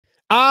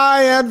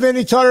I am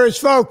Vinnie Tortorich,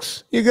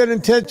 folks. Your good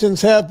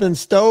intentions have been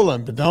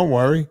stolen, but don't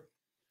worry.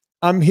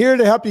 I'm here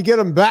to help you get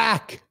them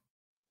back.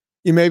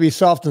 You may be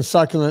soft and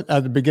succulent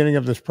at the beginning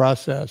of this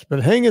process,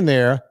 but hang in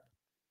there.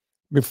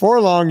 Before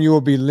long, you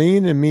will be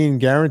lean and mean,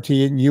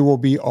 guaranteed, and you will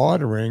be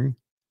ordering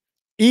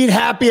Eat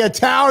Happy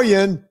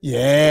Italian.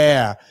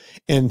 Yeah.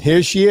 And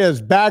here she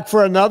is, back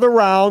for another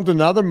round,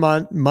 another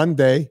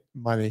Monday.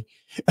 Money.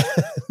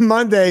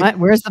 Monday.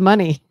 Where's the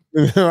money? I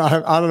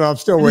don't know. I'm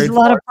still waiting. There's a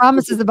lot of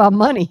promises about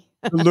money.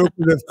 The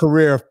lucrative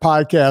career of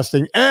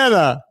podcasting.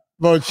 Anna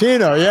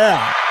Vocino.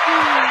 Yeah.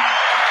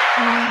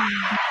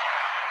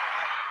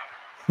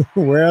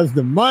 Where's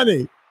the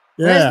money?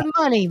 Yeah. Where's the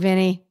money,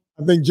 Vinny?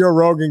 I think Joe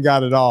Rogan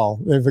got it all.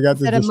 They forgot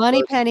to. Instead of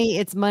money penny,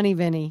 it's money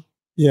Vinny.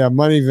 Yeah,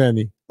 Money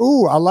Vinny.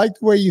 Ooh, I like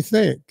the way you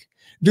think.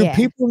 Do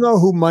people know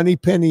who Money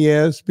Penny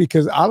is?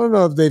 Because I don't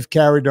know if they've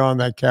carried on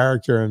that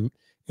character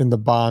in the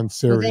Bond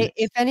series. Well,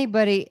 if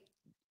anybody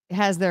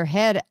has their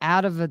head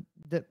out of a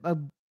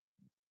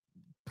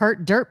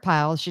dirt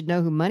pile, should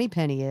know who Money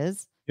Penny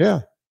is.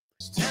 Yeah.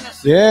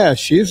 Yeah,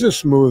 she's as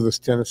smooth as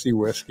Tennessee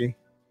whiskey.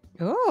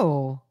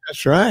 Oh.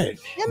 That's right.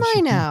 Am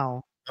I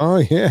now? Oh,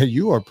 yeah,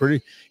 you are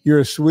pretty. You're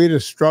as sweet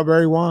as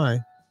strawberry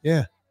wine.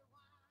 Yeah.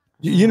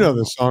 You know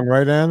the song,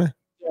 right, Anna?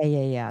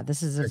 Yeah.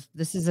 This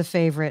is a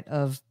favorite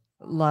of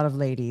a lot of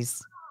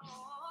ladies.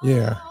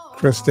 Yeah.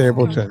 Chris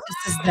Stapleton.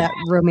 This is that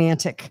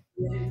romantic.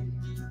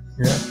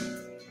 Yeah.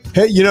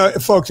 Hey,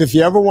 folks, if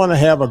you ever want to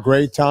have a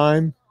great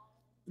time,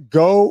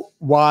 go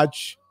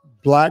watch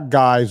black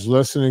guys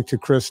listening to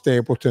Chris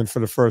Stapleton for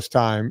the first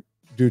time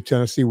do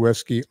Tennessee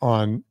whiskey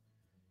on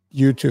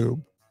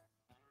YouTube.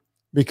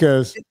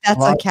 Because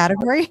that's a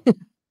category.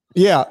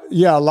 Yeah.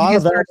 A lot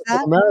of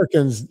African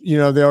Americans,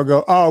 they'll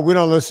go, "Oh, we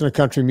don't listen to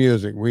country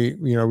music. We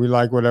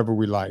like whatever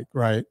we like."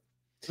 Right.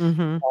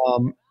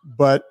 Mm-hmm.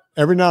 But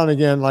every now and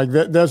again, like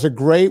there's a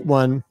great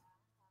one.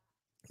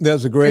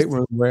 There's a great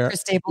one where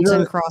Chris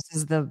Stapleton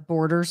crosses the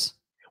borders.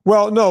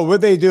 Well, no, what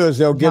they do is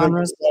they'll get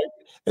them.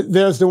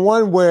 There's the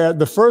one where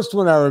the first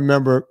one I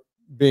remember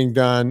being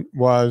done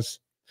was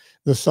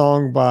the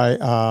song by,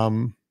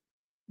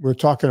 we were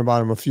talking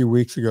about him a few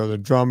weeks ago, the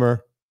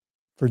drummer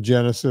for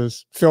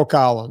Genesis, Phil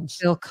Collins.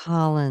 Phil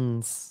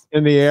Collins.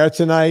 In the Air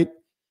Tonight.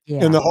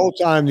 Yeah. And the whole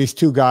time these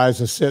two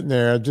guys are sitting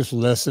there just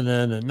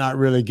listening and not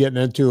really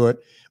getting into it.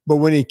 But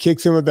when he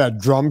kicks in with that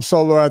drum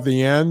solo at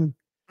the end,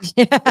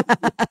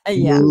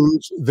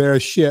 lose their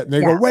shit. And they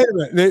go, wait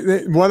a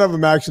minute. One of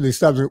them actually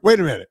stops and goes, wait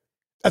a minute.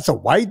 That's a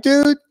white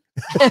dude?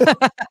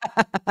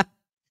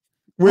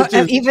 Which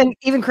is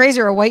even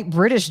crazier, a white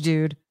British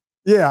dude.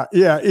 Yeah.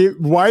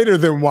 Whiter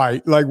than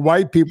white. Like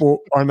white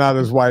people are not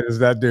as white as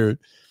that dude.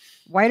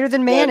 Whiter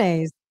than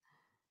mayonnaise.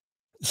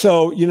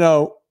 So,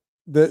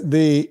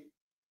 the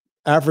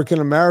African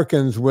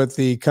Americans with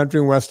the country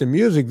and Western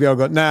music, they'll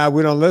go, nah,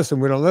 we don't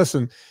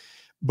listen.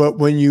 But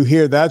when you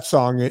hear that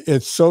song,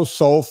 it's so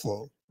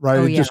soulful, right?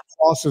 It just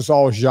crosses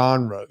all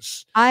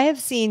genres. I have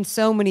seen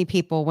so many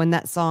people when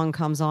that song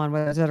comes on,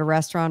 whether it's at a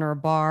restaurant or a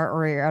bar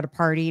or you're at a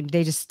party,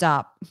 they just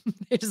stop.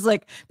 They're just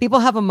like, people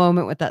have a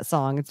moment with that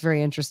song. It's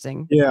very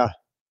interesting. Yeah.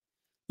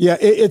 Yeah.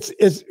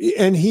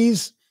 And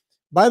he's,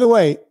 by the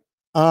way,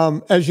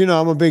 as you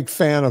know, I'm a big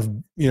fan of,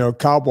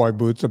 cowboy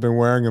boots. I've been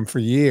wearing them for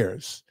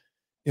years,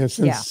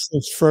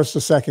 since first or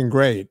second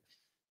grade.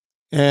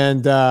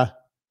 And,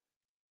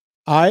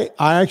 I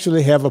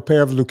actually have a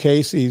pair of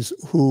Lucchese's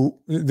who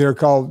they're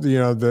called,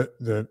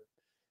 the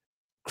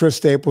Chris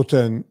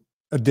Stapleton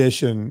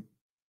edition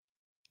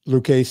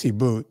Lucchese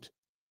boot.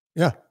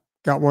 Yeah.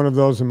 Got one of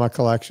those in my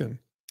collection.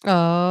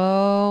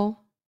 Oh,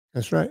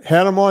 that's right.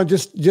 Had them on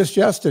just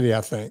yesterday,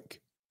 I think.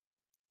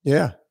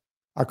 Yeah.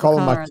 I call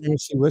them my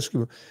Tennessee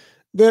whiskey.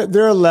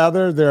 They're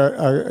leather. They're,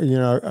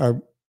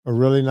 a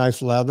really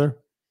nice leather.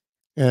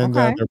 And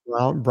they're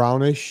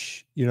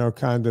brownish,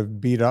 kind of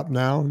beat up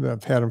now.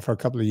 I've had them for a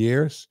couple of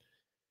years.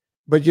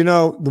 But,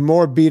 the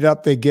more beat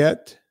up they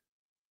get,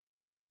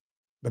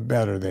 the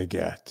better they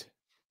get.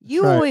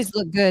 You always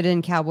look good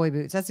in cowboy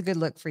boots. That's a good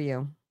look for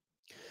you.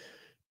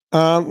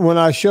 When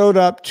I showed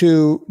up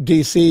to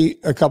D.C.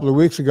 a couple of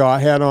weeks ago, I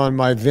had on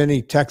my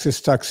Vinnie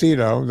Texas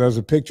tuxedo. There's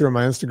a picture on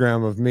my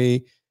Instagram of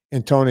me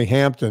and Tony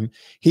Hampton.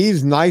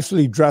 He's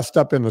nicely dressed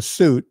up in a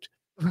suit.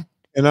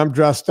 And I'm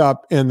dressed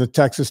up in the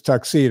Texas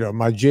tuxedo,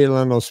 my Jay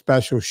Leno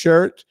special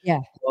shirt,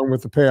 along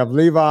with a pair of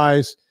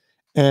Levi's.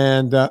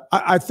 And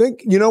I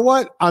think, you know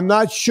what? I'm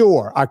not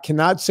sure. I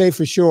cannot say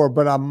for sure,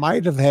 but I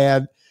might have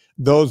had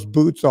those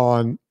boots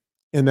on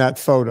in that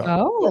photo.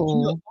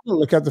 Oh, I'm gonna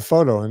look at the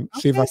photo and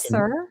see if I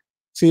can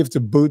see if the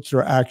boots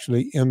are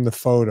actually in the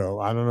photo.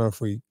 I don't know if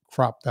we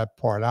cropped that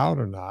part out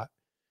or not.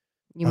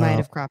 You might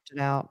have cropped it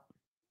out.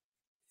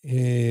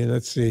 Yeah,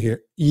 let's see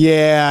here.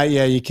 Yeah.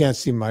 You can't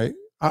see my.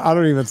 I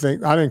don't even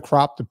think I didn't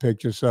crop the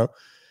picture. So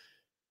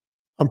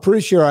I'm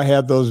pretty sure I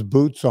had those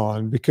boots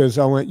on because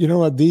I went, you know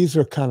what? These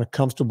are kind of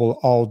comfortable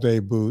all day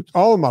boots.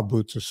 All of my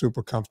boots are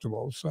super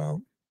comfortable.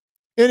 So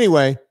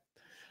anyway,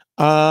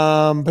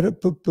 Anna,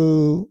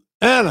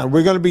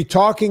 we're going to be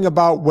talking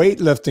about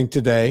weightlifting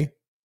today.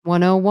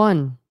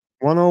 101.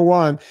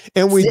 101.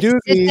 And we do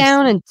Sit these.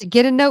 down and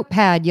get a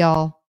notepad,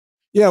 y'all.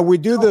 Yeah, we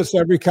do this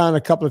every kind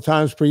a couple of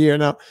times per year.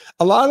 Now,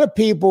 a lot of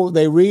people,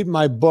 they read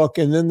my book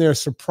and then they're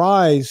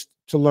surprised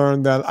to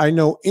learn that I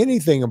know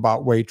anything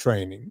about weight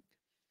training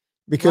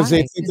because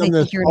they think I'm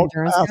this you're an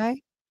endurance guy.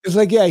 It's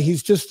like, yeah,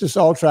 he's just this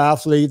ultra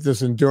athlete,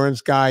 this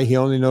endurance guy. He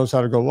only knows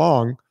how to go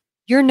long.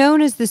 You're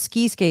known as the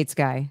ski skates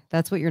guy.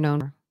 That's what you're known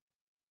for.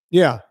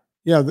 Yeah,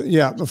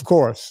 of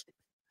course.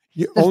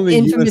 The only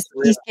infamous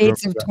ski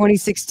skates of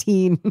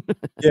 2016.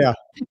 Yeah,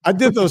 I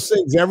did those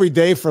things every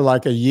day for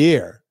like a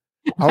year.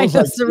 I know,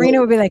 like, Serena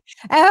would be like,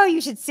 "Oh,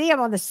 you should see him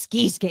on the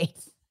ski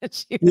skates."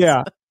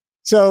 Yeah.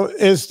 So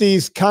it's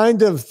these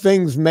kind of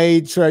things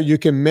made so you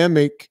can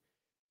mimic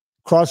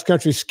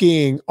cross-country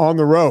skiing on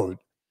the road.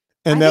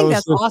 And I think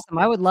that's awesome.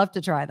 I would love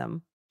to try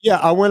them. Yeah,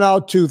 I went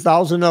out to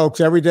Thousand Oaks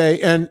every day,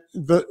 and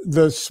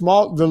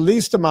the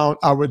least amount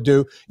I would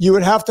do, you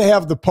would have to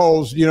have the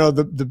poles, you know,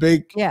 the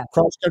big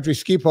cross-country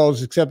ski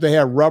poles, except they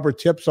had rubber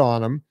tips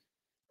on them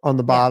on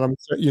the bottom,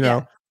 so, you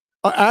know.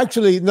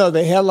 Actually, no,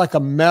 they had like a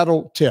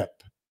metal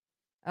tip.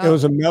 It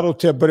was a metal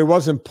tip, but it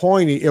wasn't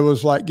pointy. It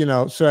was like, you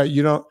know, so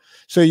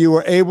you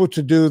were able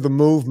to do the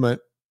movement.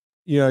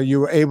 You know, you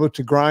were able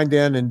to grind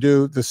in and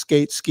do the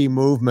ski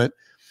movement.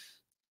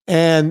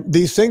 And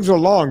these things are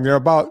long. They're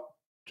about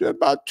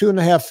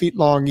 2.5 feet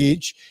long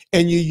each.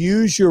 And you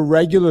use your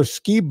regular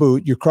ski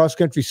boot, your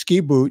cross-country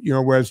ski boot, you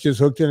know, where it's just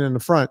hooked in the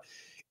front.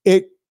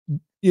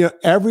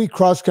 Every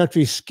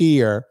cross-country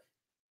skier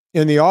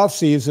in the off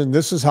season,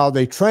 this is how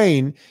they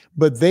train,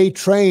 but they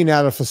train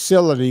at a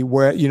facility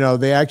where, you know,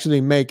 they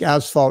actually make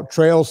asphalt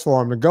trails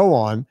for them to go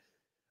on.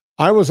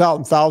 I was out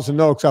in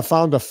Thousand Oaks. I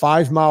found a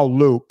 5-mile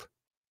loop.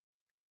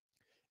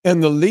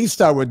 And the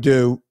least I would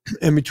do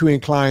in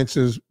between clients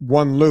is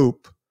 1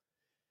 loop.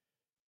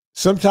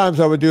 Sometimes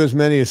I would do as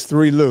many as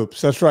 3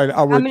 loops. That's right.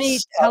 How long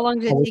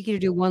did it take you to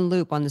do 1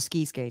 loop on the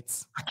ski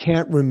skates? I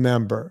can't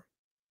remember,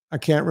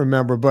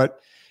 but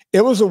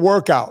it was a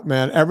workout,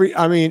 man.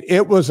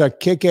 It was a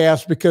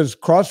kick-ass, because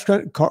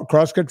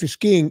cross-country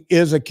skiing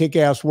is a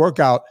kick-ass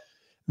workout.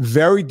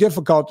 Very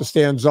difficult to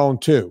stay in zone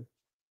 2,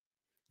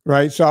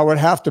 right? So I would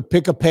have to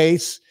pick a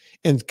pace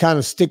and kind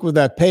of stick with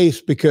that pace,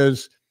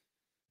 because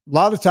a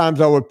lot of times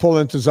I would pull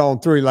into zone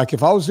 3. Like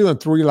if I was doing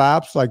 3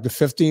 laps, like the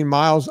 15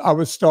 miles, I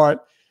would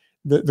start,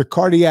 the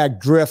cardiac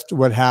drift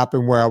would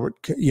happen where I would,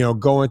 you know,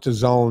 go into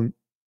zone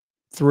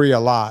 3 a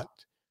lot,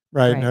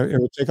 right? And it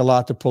would take a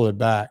lot to pull it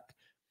back.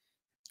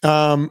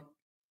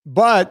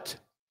 But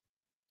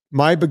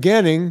my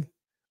beginning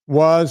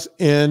was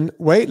in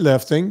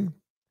weightlifting,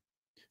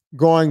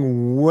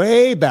 going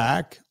way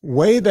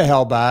the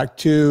hell back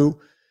to,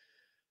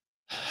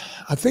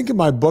 I think in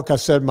my book I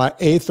said my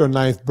 8th or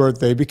 9th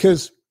birthday,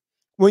 because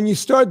when you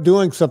start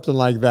doing something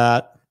like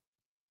that,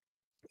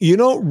 you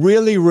don't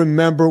really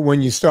remember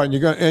when you start. And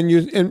you're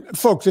going, and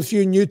folks, if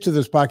you're new to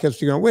this podcast,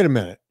 you're going, wait a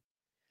minute,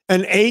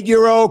 an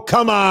 8-year-old,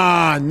 come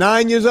on,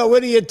 9 years old,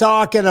 what are you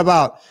talking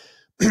about?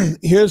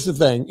 Here's the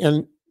thing,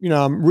 and you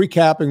know, I'm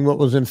recapping what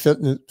was in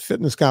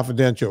Fitness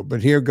Confidential,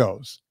 but here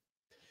goes.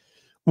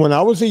 When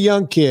I was a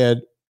young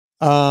kid,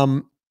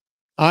 I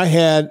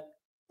had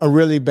a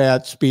really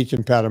bad speech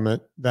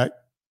impediment that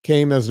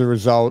came as a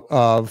result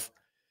of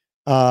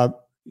I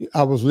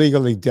was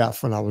legally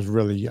deaf when I was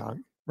really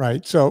young,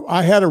 right? So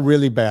I had a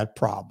really bad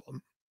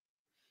problem,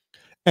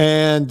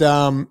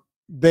 and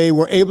they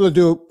were able to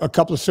do a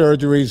couple of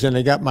surgeries, and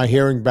they got my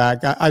hearing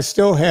back. I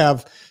still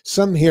have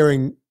some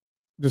hearing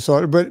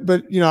disorder,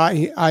 but you know,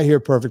 I hear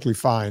perfectly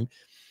fine.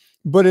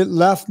 But it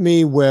left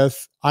me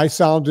with, I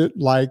sounded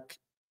like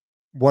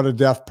what a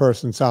deaf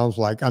person sounds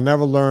like. I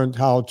never learned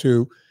how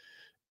to,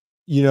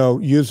 you know,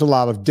 use a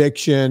lot of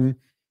diction.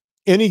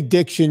 Any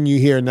diction you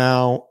hear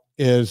now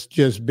is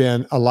just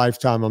been a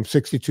lifetime. I'm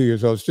 62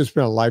 years old. It's just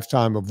been a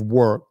lifetime of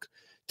work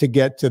to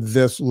get to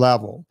this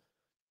level.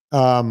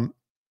 Throw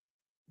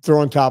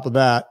on top of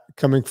that,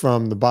 coming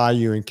from the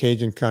Bayou in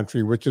Cajun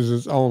country, which is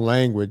its own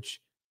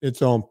language,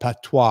 its own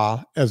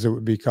patois, as it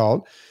would be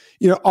called.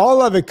 You know,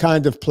 all of it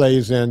kind of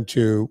plays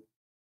into,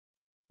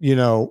 you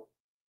know,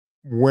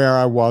 where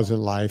I was in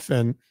life.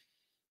 And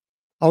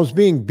I was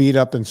being beat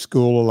up in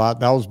school a lot.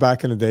 That was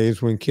back in the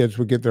days when kids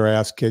would get their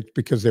ass kicked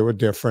because they were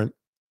different,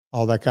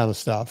 all that kind of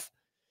stuff.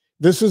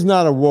 This is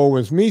not a woe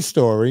is me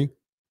story.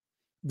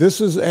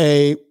 This is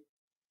a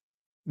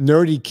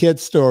nerdy kid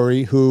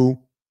story who,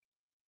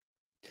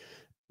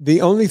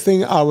 the only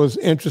thing I was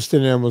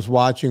interested in was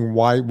watching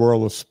Wide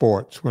World of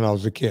Sports when I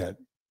was a kid,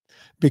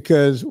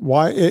 because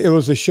it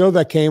was a show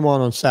that came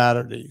on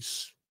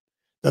Saturdays.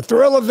 The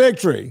thrill of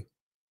victory,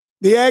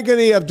 the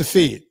agony of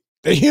defeat,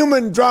 the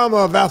human drama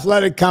of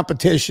athletic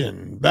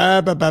competition. Bah,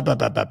 bah, bah, bah,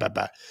 bah, bah, bah,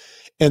 bah.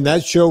 And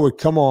that show would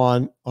come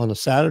on a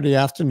Saturday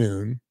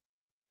afternoon,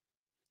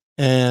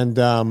 and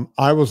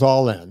I was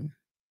all in.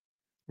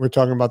 We're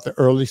talking about the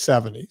early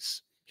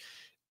 70s.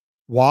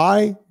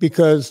 Why?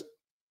 Because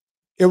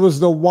it was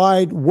the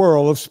wide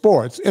world of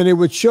sports, and it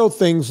would show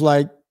things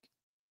like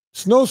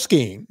snow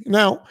skiing.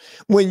 Now,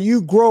 when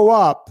you grow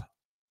up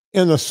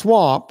in a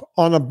swamp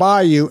on a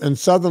bayou in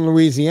southern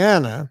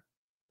Louisiana,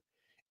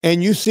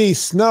 and you see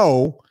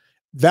snow,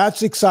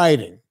 that's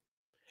exciting.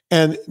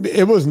 And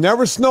it was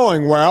never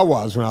snowing where I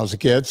was when I was a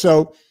kid.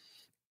 So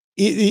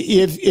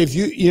if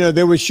you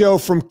there was a show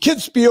from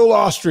Kitzbühel,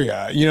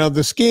 Austria,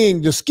 the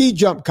ski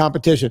jump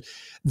competition.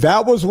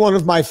 That was one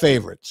of my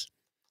favorites.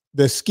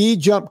 The ski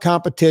jump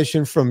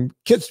competition from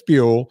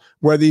Kitzbühel,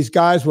 where these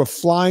guys were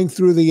flying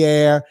through the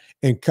air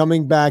and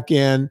coming back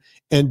in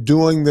and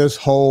doing this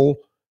whole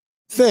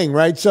thing,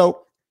 right?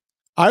 So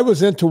I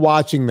was into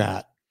watching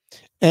that,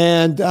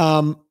 and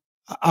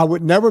I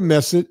would never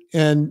miss it.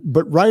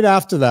 But right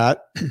after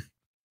that,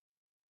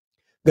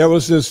 there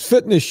was this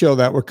fitness show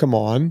that would come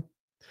on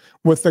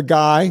with a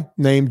guy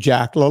named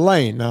Jack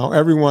LaLane. Now,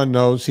 everyone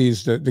knows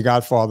he's the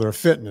godfather of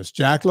fitness.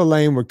 Jack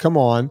LaLane would come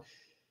on,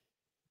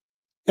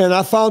 and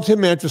I found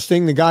him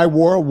interesting. The guy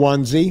wore a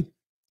onesie,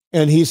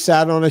 and he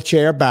sat on a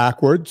chair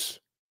backwards,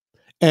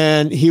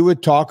 and he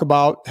would talk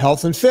about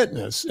health and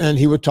fitness, and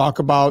he would talk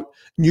about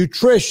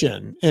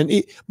nutrition.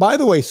 And by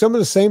the way, some of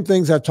the same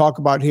things I talk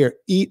about here: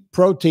 eat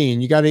protein,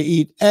 you got to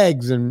eat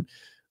eggs and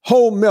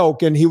whole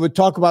milk. And he would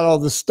talk about all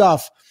this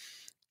stuff.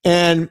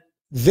 And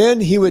then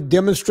he would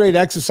demonstrate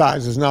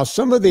exercises. Now,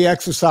 some of the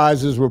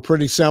exercises were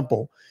pretty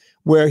simple,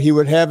 where he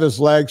would have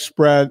his legs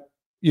spread,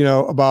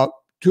 about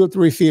 2 or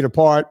 3 feet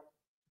apart,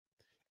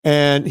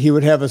 and he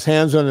would have his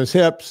hands on his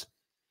hips,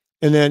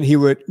 and then he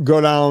would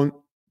go down,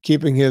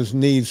 keeping his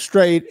knees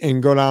straight,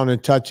 and go down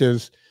and touch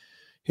his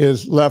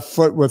left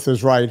foot with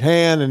his right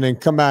hand, and then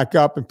come back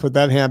up and put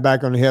that hand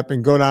back on the hip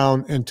and go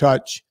down and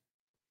touch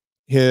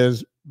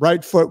his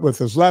right foot with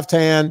his left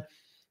hand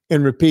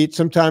and repeat.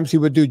 Sometimes he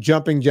would do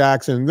jumping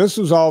jacks, and this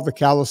was all the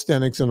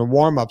calisthenics and the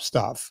warm-up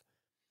stuff.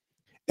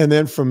 And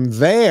then from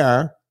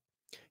there,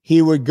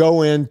 he would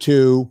go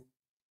into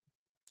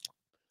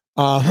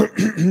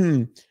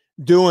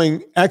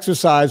doing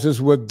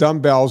exercises with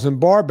dumbbells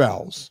and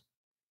barbells.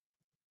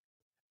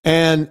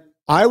 And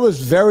I was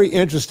very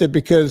interested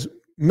because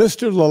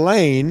Mr.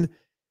 LaLane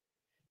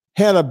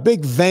had a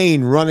big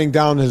vein running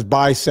down his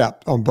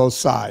bicep on both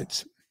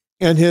sides.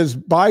 And his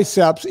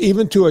biceps,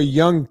 even to a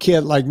young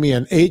kid like me,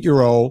 an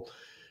 8-year-old,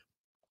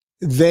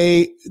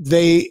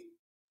 the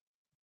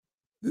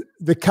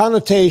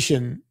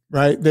connotation,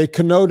 right? They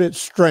connoted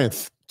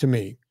strength to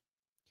me.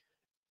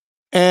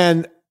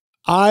 And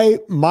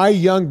my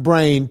young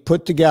brain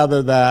put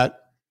together that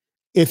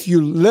if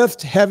you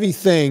lift heavy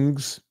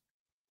things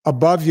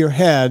above your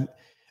head,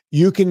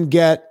 you can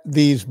get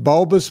these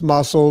bulbous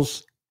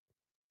muscles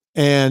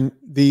and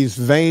these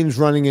veins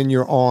running in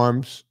your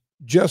arms,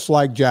 just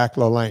like Jack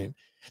LaLane.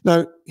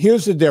 Now,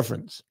 here's the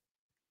difference.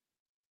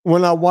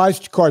 When I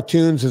watched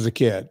cartoons as a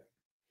kid,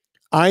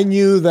 I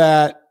knew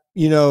that,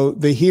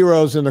 the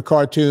heroes in the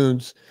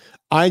cartoons,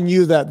 I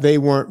knew that they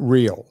weren't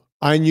real.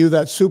 I knew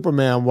that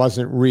Superman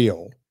wasn't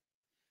real.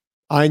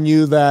 I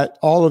knew that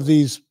all of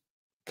these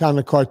kind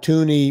of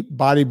cartoony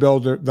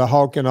bodybuilder, the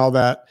Hulk and all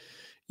that,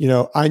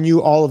 I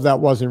knew all of that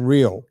wasn't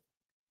real.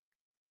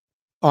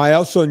 I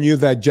also knew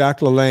that Jack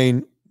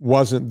LaLane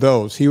wasn't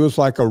those. He was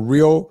like a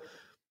real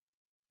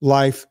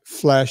life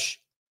flesh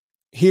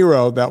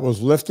hero that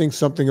was lifting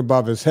something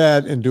above his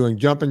head and doing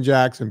jumping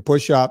jacks and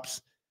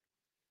push-ups.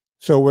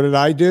 So what did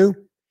I do?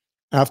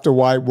 After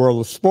Wide World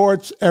of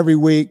Sports every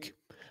week,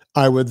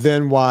 I would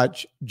then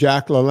watch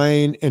Jack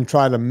LaLane and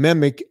try to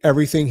mimic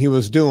everything he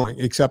was doing,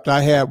 except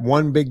I had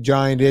one big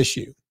giant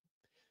issue.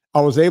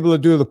 I was able to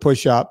do the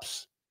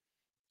push-ups.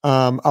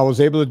 I was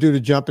able to do the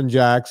jumping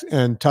jacks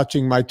and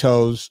touching my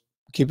toes,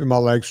 keeping my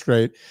legs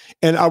straight.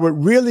 And I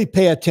would really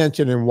pay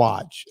attention and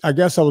watch. I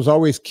guess I was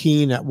always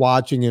keen at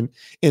watching and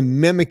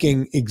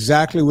mimicking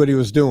exactly what he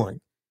was doing.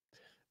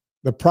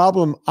 The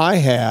problem I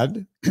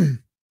had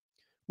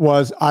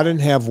was I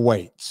didn't have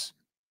weights.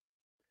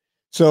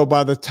 So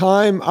by the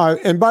time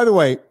and by the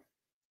way,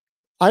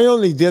 I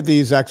only did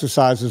these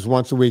exercises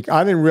once a week.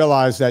 I didn't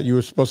realize that you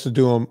were supposed to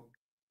do them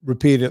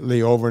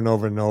repeatedly over and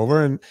over and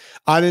over. And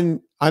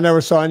I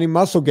never saw any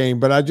muscle gain,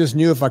 but I just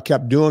knew if I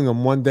kept doing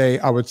them, one day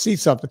I would see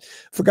something.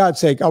 For God's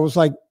sake, I was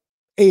like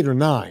 8 or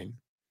 9,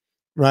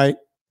 right?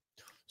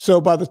 So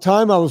by the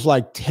time I was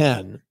like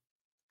 10,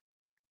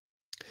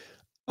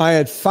 I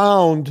had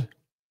found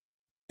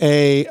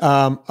a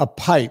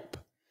pipe.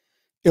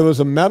 It was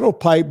a metal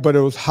pipe, but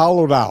it was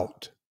hollowed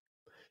out,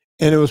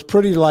 and it was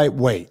pretty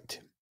lightweight.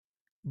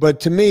 But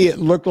to me, it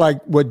looked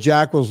like what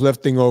Jack was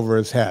lifting over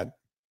his head.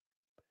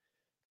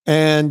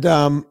 And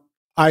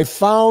I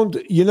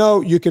found,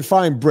 you can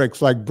find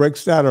bricks, like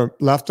bricks that are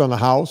left on a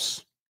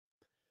house.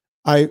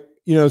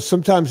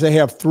 Sometimes they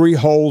have 3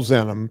 holes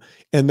in them,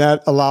 and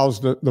that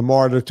allows the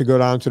mortar to go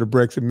down to the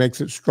bricks. It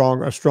makes it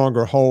a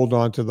stronger hold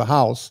onto the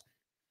house.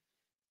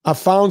 I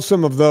found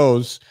some of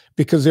those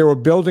because they were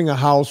building a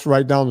house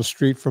right down the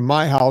street from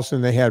my house,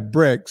 and they had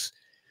bricks.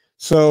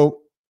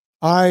 So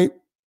I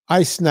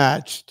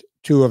snatched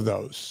 2 of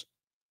those,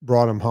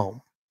 brought them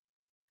home.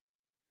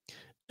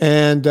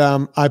 And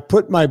I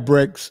put my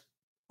bricks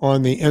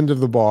on the end of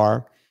the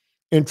bar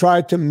and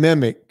tried to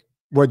mimic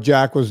what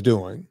Jack was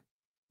doing.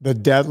 The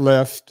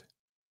deadlift,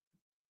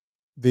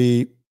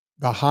 the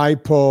high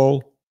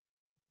pull,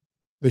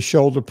 the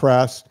shoulder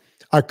press.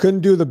 I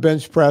couldn't do the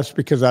bench press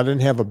because I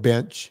didn't have a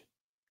bench.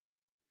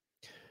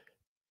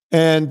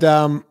 And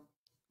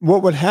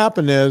what would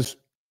happen is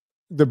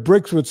the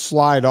bricks would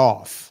slide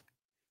off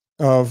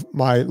of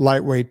my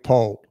lightweight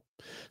pole.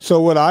 So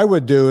what I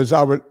would do is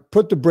I would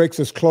put the bricks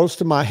as close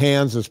to my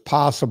hands as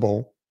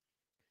possible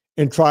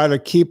and try to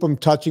keep them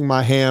touching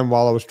my hand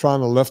while I was trying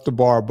to lift the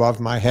bar above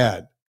my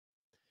head.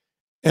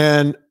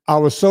 And I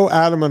was so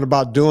adamant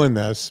about doing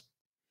this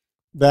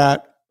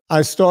that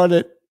I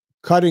started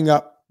cutting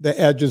up the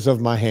edges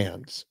of my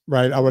hands,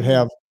 right? I would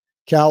have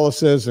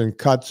calluses and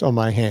cuts on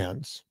my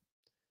hands.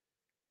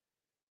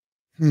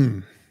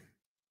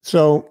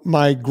 So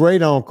my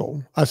great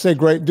uncle, I say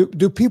great,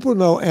 do people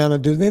know, Anna,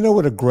 do they know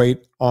what a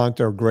great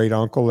aunt or great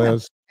uncle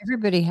is?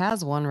 Everybody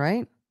has one,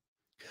 right?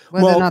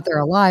 Whether or not they're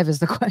alive is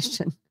the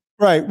question.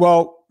 Right.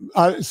 Well,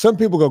 some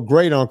people go,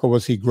 great uncle,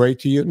 was he great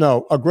to you?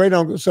 No, a great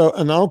uncle. So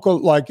an uncle,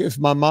 like if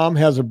my mom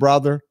has a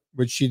brother,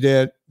 which she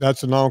did,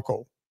 that's an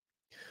uncle.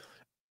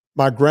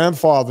 My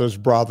grandfather's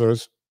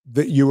brothers,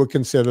 that you would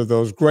consider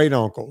those great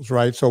uncles,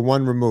 right? So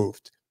one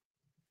removed.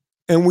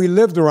 And we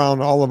lived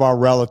around all of our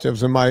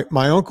relatives. And my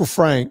Uncle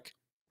Frank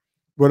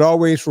would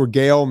always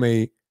regale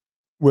me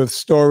with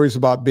stories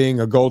about being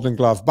a Golden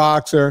Glove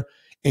boxer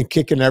and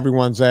kicking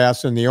everyone's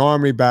ass in the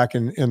Army back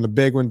in the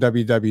big one,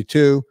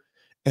 WW2,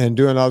 and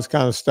doing all this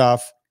kind of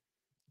stuff.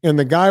 And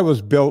the guy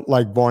was built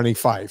like Barney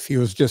Fife. He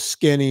was just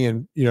skinny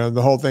and, you know,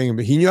 the whole thing.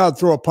 But he knew how to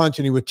throw a punch,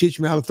 and he would teach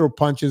me how to throw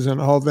punches and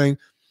the whole thing.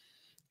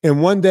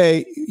 And one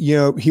day, you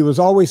know, he was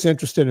always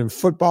interested in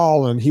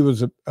football, and he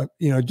was,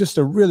 you know, just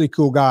a really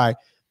cool guy.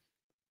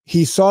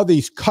 He saw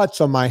these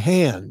cuts on my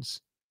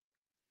hands,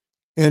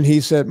 and he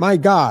said, my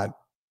God,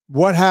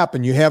 what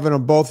happened? You have it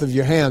on both of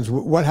your hands.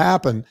 What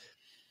happened?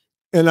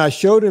 And I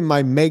showed him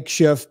my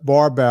makeshift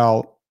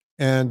barbell,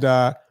 and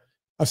I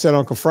said,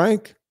 Uncle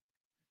Frank,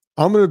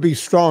 I'm going to be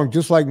strong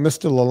just like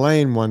Mr.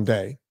 LaLane one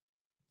day.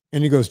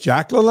 And he goes,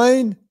 Jack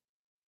LaLane?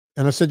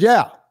 And I said,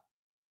 yeah.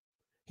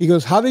 He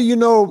goes, how do you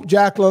know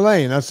Jack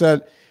LaLane? I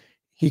said,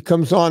 he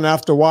comes on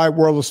after Wide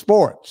World of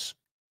Sports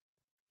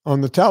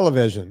on the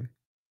television.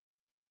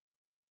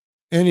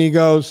 And he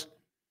goes,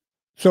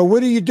 so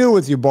what do you do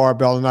with your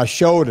barbell? And I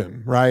showed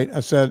him, right? I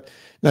said,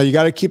 now you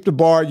got to keep the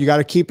bar, you got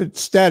to keep it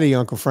steady,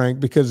 Uncle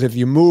Frank, because if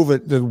you move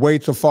it, the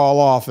weights will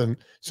fall off. And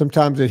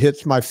sometimes it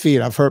hits my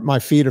feet. I've hurt my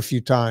feet a few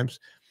times.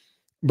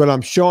 But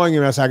I'm showing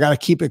him, I said, I got to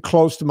keep it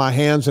close to my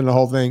hands and the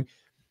whole thing.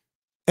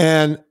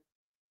 And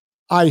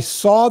I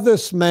saw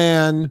this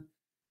man,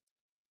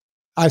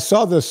 I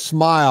saw this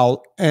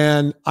smile,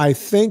 and I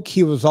think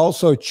he was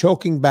also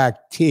choking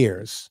back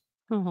tears.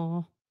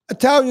 Uh-huh.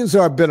 Italians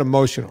are a bit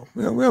emotional.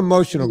 We're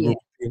emotional group.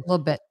 A little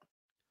bit.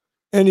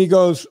 And he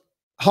goes,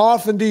 how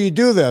often do you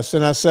do this?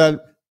 And I said,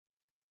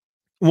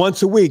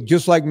 once a week,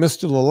 just like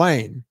Mr.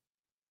 LaLane.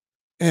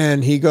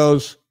 And he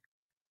goes,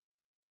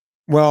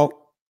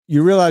 well,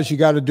 you realize you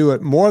got to do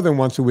it more than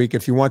once a week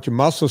if you want your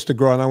muscles to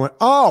grow. And I went,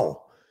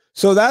 oh,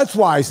 so that's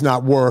why it's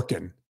not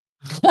working.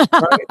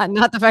 Right?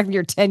 Not the fact that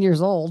you're 10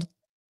 years old.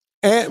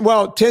 And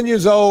well, 10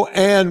 years old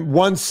and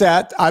one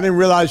set. I didn't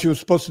realize you were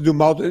supposed to do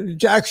multiple.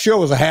 Jack's show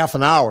was a half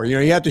an hour. You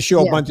know, you had to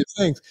show a bunch of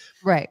things.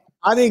 Right.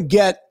 I didn't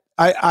get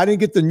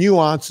the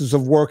nuances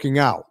of working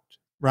out.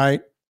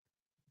 Right.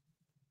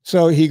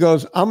 So he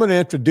goes, I'm going to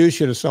introduce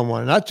you to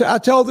someone. And I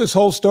tell this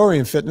whole story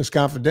in Fitness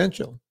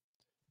Confidential.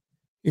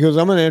 He goes,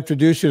 I'm going to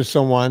introduce you to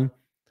someone,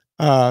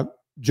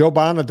 Joe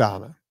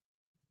Bonadonna.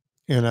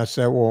 And I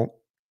said, well,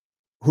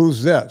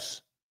 who's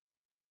this?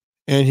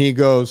 And he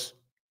goes,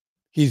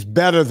 he's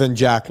better than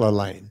Jack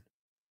LaLane.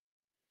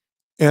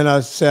 And I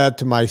said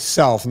to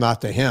myself,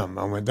 not to him,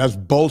 I went, that's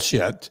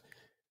bullshit,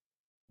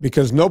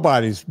 because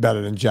nobody's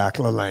better than Jack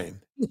LaLane.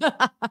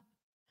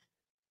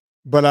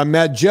 But I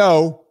met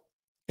Joe,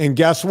 and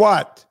guess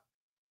what?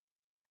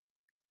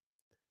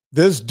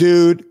 This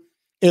dude,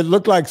 it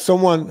looked like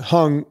someone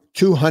hung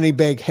 2 honey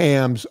baked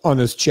hams on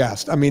his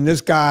chest. I mean,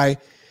 this guy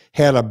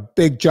had a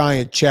big,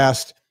 giant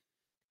chest.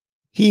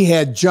 He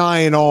had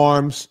giant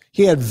arms.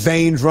 He had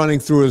veins running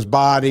through his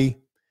body.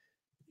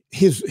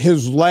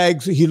 His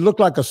legs, he looked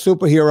like a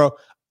superhero.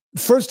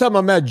 First time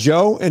I met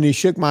Joe and he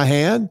shook my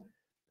hand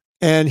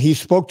and he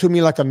spoke to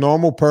me like a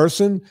normal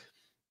person.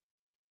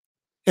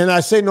 And I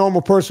say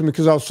normal person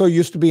because I was so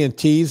used to being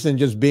teased and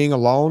just being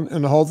alone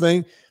and the whole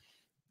thing.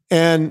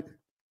 And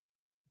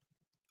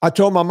I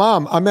told my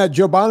mom, I met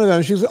Joe Bonadonna,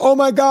 and she said, oh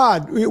my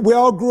God, we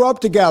all grew up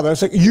together. I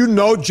was like, you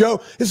know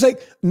Joe? It's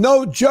like,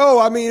 no,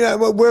 Joe. I mean,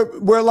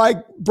 we're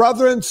like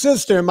brother and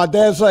sister. And my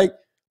dad's like,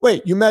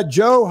 wait, you met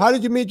Joe? How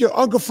did you meet Joe?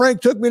 Uncle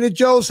Frank took me to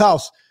Joe's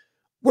house.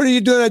 What are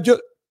you doing at Joe?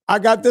 I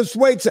got this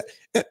weight.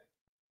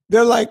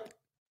 They're like,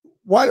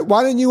 why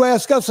didn't you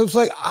ask us? I was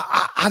like,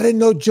 I didn't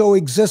know Joe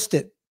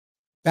existed.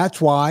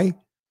 That's why.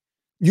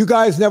 You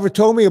guys never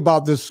told me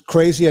about this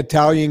crazy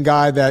Italian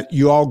guy that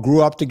you all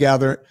grew up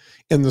together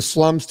in the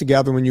slums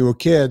together when you were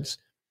kids.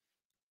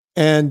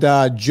 And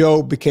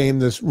Joe became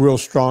this real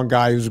strong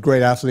guy. He was a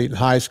great athlete in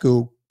high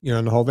school, you know,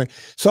 and the whole thing.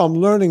 So I'm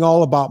learning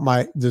all about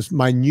my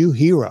new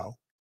hero,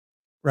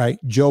 right?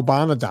 Joe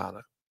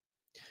Bonadonna.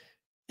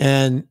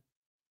 And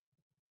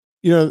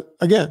you know,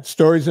 again,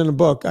 stories in the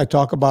book. I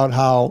talk about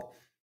how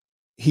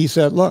he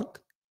said, look,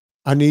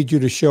 I need you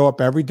to show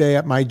up every day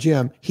at my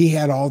gym. He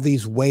had all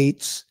these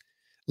weights,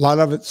 a lot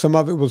of it, some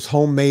of it was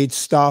homemade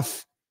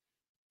stuff.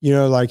 You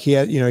know, like he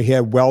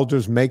had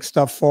welders make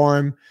stuff for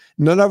him.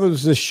 None of it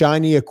was the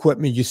shiny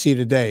equipment you see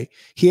today.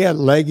 He had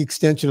leg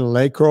extension and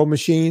leg curl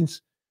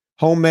machines,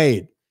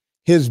 homemade.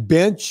 His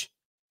bench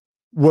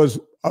was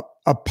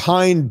a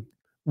pine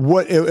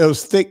wood. It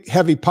was thick,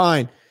 heavy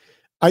pine.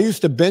 I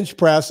used to bench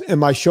press and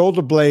my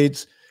shoulder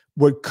blades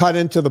would cut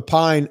into the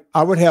pine.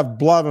 I would have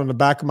blood on the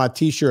back of my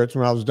t-shirts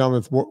when I was done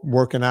with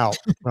working out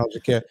when I was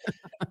a kid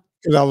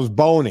because I was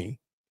bony,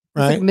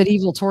 right? It's like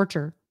medieval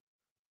torture.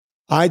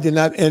 I did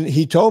not. And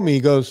he told me, he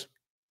goes,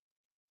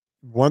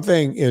 one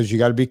thing is you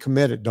got to be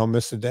committed. Don't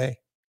miss a day.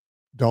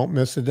 Don't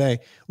miss a day.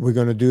 We're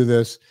going to do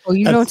this. Well,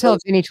 you don't tell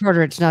Vinnie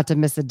Tortorich not to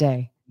miss a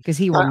day because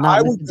he will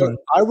not miss a day.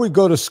 I would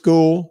go to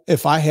school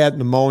if I had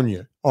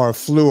pneumonia or a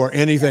flu or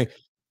anything.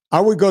 I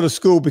would go to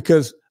school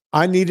because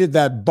I needed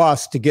that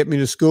bus to get me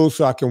to school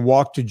so I can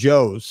walk to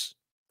Joe's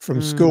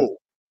from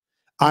school.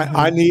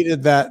 I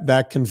needed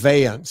that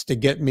conveyance to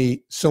get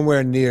me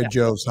somewhere near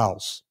Joe's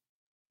house.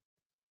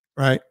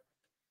 Right.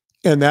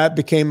 And that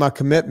became my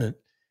commitment.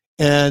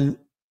 And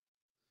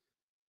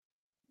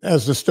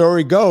as the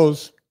story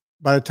goes,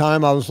 by the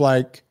time I was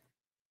like,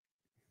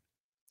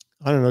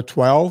 I don't know,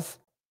 12,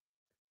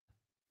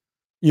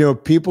 you know,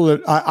 people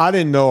that I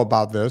didn't know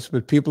about this,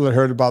 but people that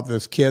heard about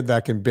this kid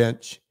that can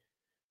bench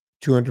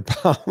 200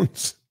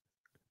 pounds.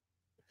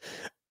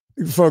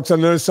 Folks, I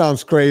know it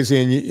sounds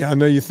crazy, and I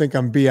know you think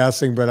I'm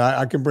BSing, but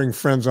I can bring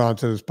friends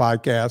onto this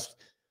podcast.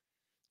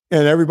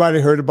 And everybody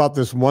heard about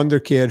this wonder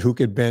kid who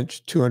could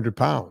bench 200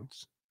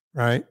 pounds,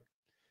 right?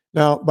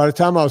 Now, by the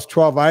time I was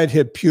 12, I had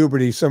hit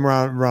puberty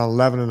somewhere around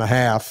 11 and a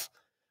half.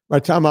 By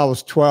the time I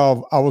was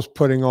 12, I was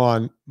putting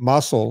on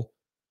muscle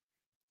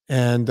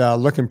and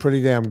looking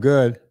pretty damn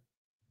good.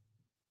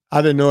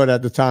 I didn't know it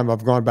at the time.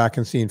 I've gone back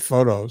and seen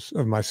photos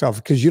of myself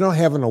because you don't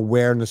have an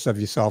awareness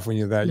of yourself when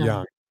you're that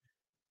young.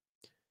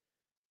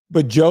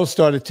 But Joe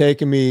started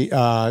taking me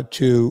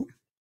to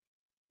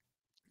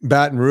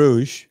Baton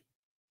Rouge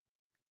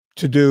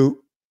to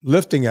do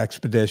lifting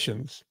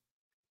expeditions.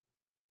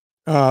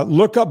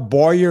 Look up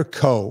Boyer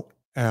Coe,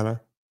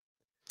 Anna.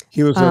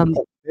 He was a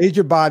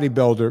major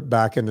bodybuilder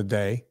back in the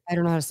day. I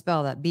don't know how to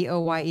spell that.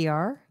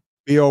 B-O-Y-E-R?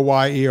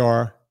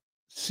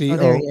 B-O-Y-E-R-C-O. Oh,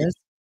 there he is.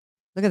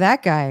 Look at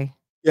that guy.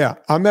 Yeah,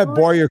 I met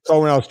Boyer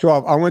Coe when I was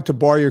 12. I went to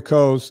Boyer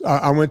Coe's.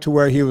 I went to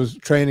where he was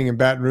training in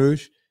Baton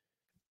Rouge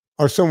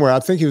or somewhere. I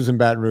think he was in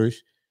Baton Rouge.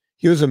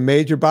 He was a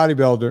major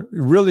bodybuilder,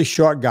 really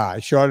short guy,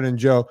 shorter than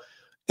Joe.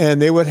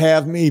 And they would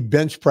have me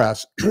bench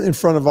press in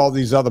front of all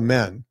these other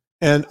men.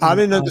 And I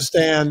didn't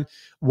understand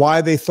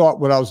why they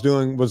thought what I was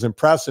doing was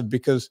impressive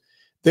because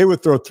they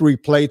would throw 3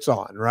 plates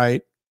on,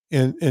 right?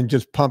 And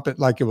just pump it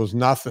like it was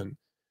nothing.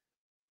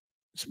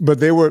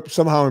 But they were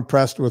somehow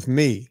impressed with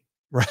me,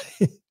 right?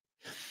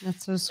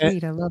 That's so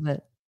sweet. I love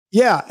it.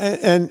 Yeah.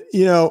 And,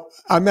 you know,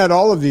 I met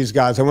all of these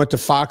guys. I went to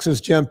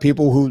Fox's gym.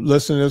 People who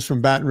listen to this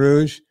from Baton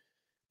Rouge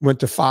went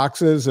to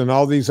Fox's and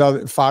all these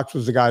other, Fox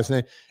was the guy's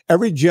name.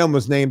 Every gym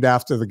was named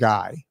after the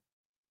guy.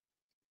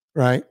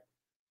 Right.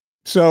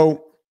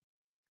 So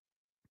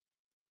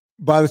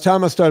by the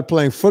time I started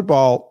playing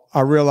football, I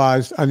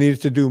realized I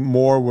needed to do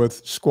more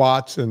with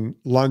squats and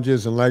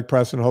lunges and leg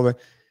press and the whole thing.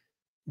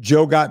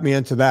 Joe got me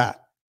into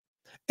that.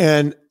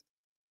 And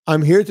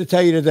I'm here to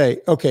tell you today,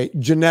 okay,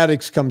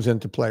 genetics comes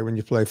into play when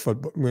you play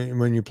football,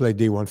 when you play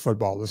D1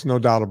 football. There's no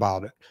doubt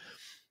about it.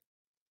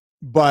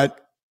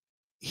 But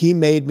he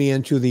made me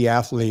into the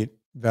athlete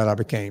that I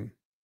became,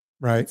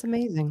 right? It's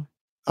amazing.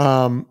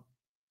 You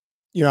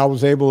know, I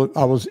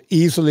was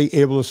easily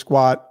able to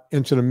squat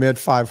into the mid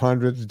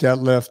 500s,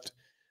 deadlift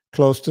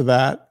close to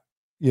that,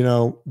 you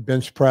know,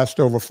 bench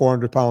pressed over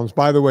 400 pounds.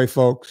 By the way,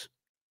 folks,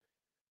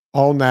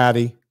 all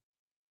natty,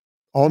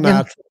 all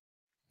natural.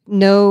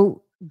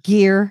 No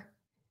gear,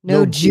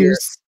 no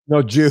juice.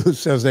 No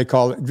juice, as they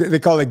call it. They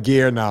call it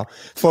gear now.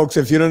 Folks,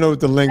 if you don't know what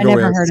the lingo is. I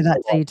never heard of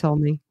that till you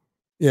told me.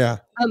 Yeah.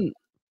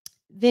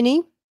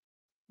 Vinnie,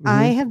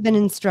 I have been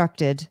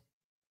instructed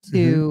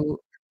to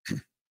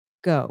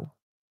go.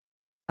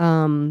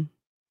 I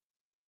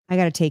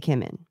got to take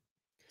him in.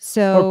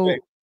 So, okay.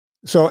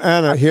 So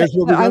Anna, here's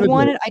what we're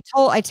going to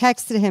do. I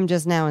texted him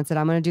just now and said,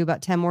 I'm going to do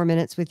about 10 more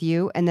minutes with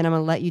you. And then I'm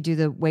going to let you do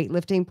the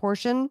weightlifting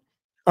portion.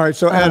 All right.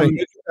 So Anna,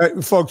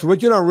 folks,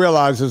 what you don't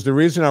realize is the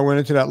reason I went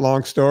into that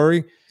long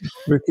story.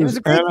 It was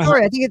a great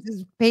story. I think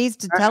it pays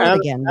to tell it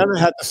again. Anna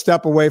had to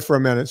step away for a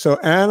minute. So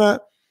Anna,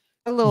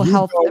 a little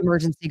health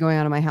emergency going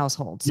on in my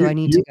household. So I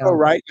need to go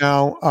right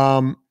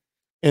now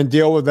and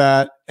deal with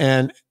that.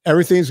 And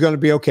everything's going to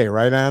be okay.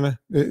 Right, Anna?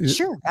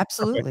 Sure.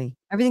 Absolutely. Okay.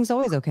 Everything's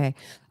always okay.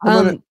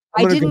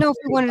 I didn't know if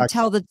you wanted to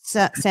tell the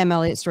Sam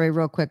Elliott story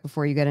real quick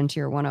before you get into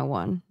your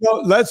 101. No,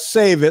 let's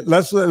save it.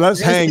 Let's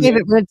hang it.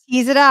 We're going to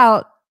tease it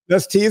out.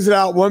 Let's tease it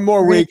out one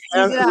more week.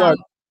 And look,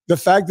 the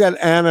fact that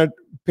Anna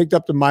picked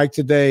up the mic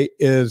today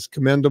is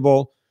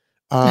commendable.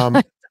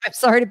 I'm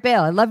sorry to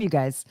bail. I love you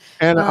guys.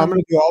 And I'm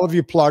going to do all of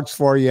your plugs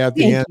for you at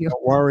the end. You.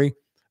 Don't worry.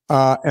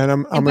 And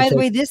I'm by the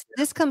way,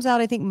 this comes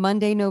out, I think,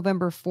 Monday,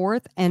 November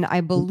 4th. And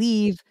I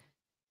believe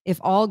if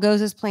all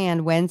goes as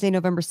planned, Wednesday,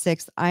 November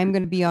 6th, I'm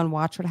going to be on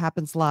Watch What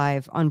Happens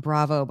Live on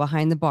Bravo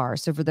Behind the Bar.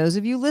 So for those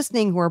of you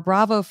listening who are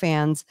Bravo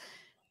fans,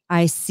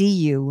 I see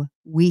you.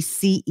 We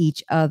see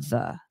each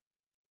other.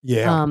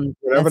 Yeah.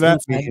 Whatever that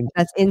means.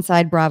 That's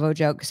inside Bravo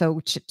joke. So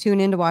tune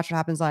in to Watch What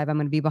Happens Live. I'm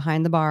going to be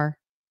behind the bar.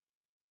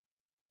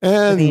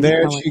 And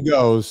there she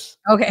goes.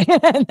 Okay.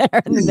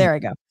 there I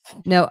go.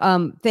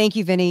 No, thank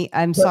you, Vinnie.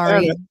 I'm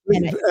sorry.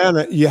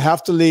 Anna, you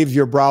have to leave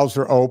your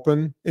browser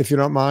open if you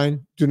don't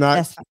mind. Do not.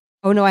 Yes.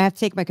 Oh no, I have to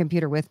take my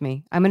computer with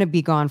me. I'm going to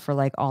be gone for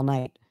like all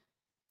night.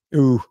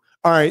 Ooh.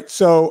 All right.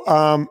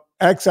 So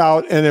X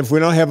out. And if we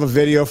don't have a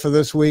video for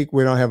this week,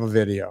 we don't have a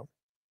video.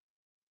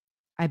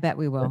 I bet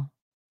we will.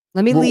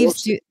 Let me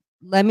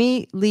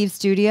leave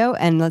studio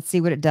and let's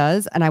see what it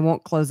does. And I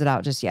won't close it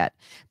out just yet.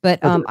 But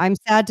I'm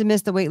sad to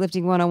miss the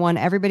weightlifting 101.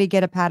 Everybody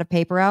get a pad of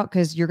paper out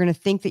because you're going to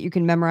think that you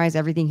can memorize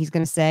everything he's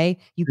going to say.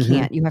 You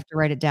can't. You have to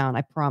write it down.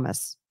 I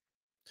promise.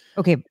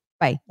 Okay.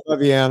 Bye.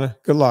 Love you, Anna.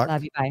 Good luck.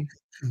 Love you. Bye.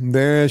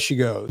 There she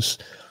goes.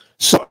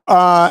 So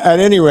at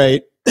any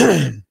rate,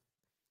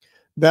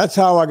 that's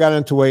how I got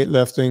into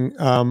weightlifting.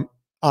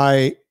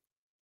 I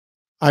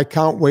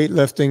count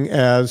weightlifting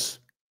as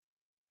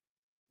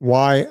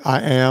why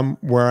I am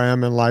where I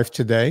am in life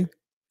today.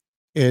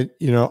 I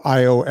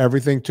owe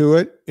everything to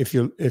it.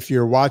 If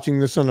you're watching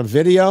this on a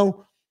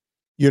video,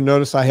 you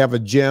notice I have a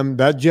gym.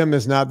 That gym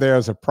is not there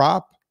as a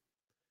prop.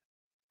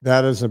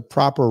 That is a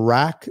proper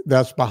rack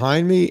that's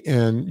behind me,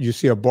 and you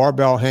see a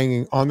barbell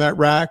hanging on that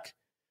rack.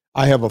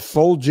 I have a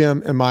full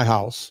gym in my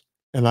house,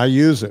 and I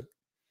use it.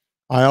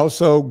 I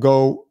also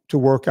go to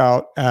work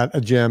out at a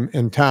gym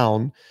in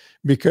town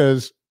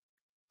because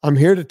I'm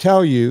here to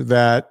tell you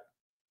that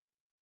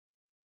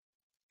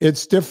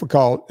it's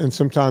difficult and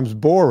sometimes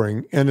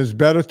boring, and it's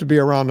better to be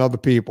around other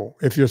people.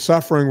 If you're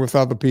suffering with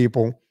other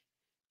people,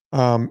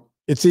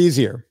 it's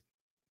easier.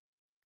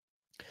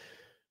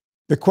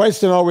 The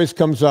question always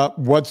comes up,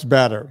 what's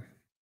better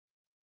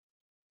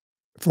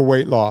for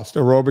weight loss,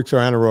 aerobics or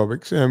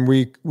anaerobics? And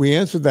we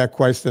answered that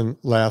question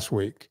last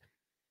week.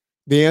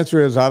 The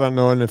answer is, I don't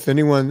know. And if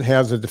anyone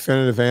has a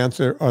definitive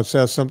answer or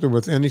says something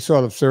with any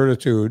sort of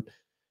certitude,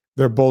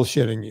 they're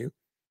bullshitting you.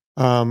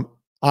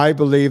 I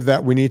believe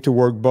that we need to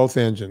work both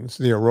engines,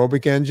 the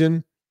aerobic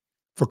engine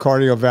for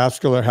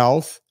cardiovascular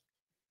health.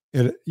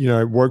 It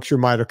works your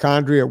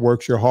mitochondria, it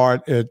works your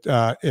heart,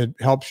 it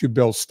helps you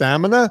build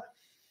stamina,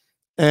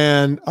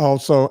 and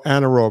also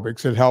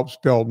anaerobics. It helps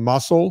build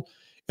muscle.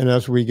 And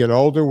as we get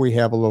older, we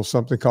have a little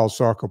something called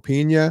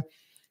sarcopenia.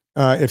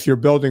 If you're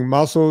building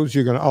muscles,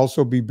 you're going to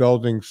also be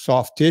building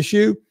soft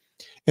tissue.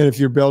 And if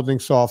you're building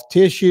soft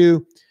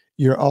tissue,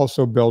 you're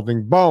also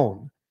building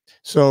bone.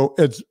 So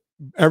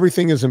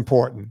everything is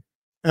important.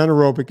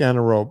 Anaerobic,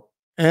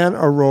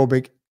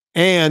 anaerobic,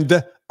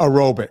 and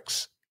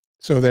aerobics.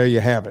 So there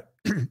you have it.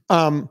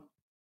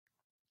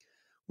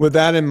 With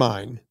that in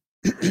mind,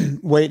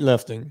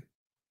 weightlifting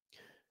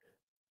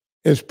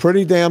is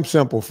pretty damn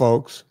simple,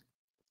 folks.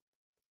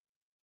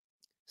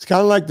 It's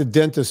kind of like the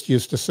dentist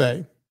used to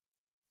say.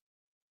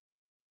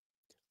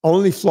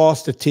 Only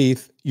floss the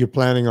teeth you're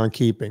planning on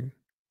keeping.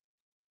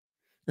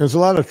 There's a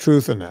lot of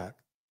truth in that.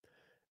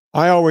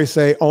 I always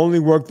say only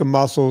work the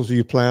muscles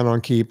you plan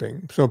on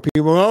keeping. So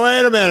people go, oh,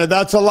 wait a minute,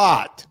 that's a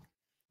lot.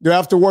 Do I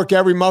have to work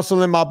every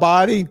muscle in my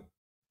body?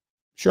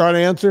 Short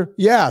answer,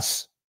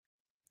 yes.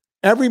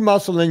 Every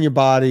muscle in your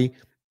body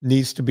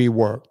needs to be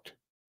worked,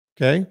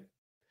 okay?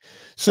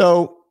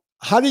 So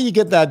how do you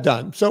get that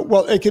done? So,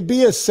 well, it could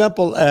be as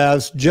simple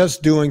as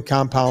just doing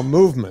compound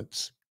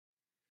movements.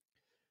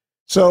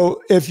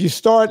 So if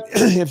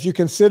you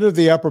consider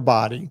the upper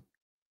body,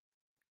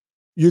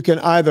 you can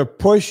either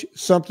push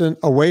something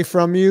away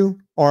from you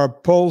or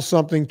pull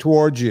something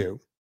towards you.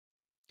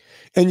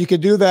 And you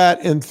can do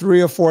that in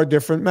 3 or 4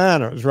 different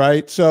manners,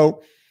 right?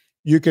 So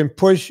you can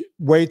push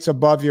weights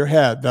above your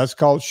head. That's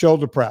called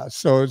shoulder press.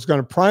 So it's going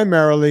to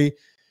primarily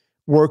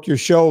work your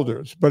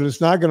shoulders, but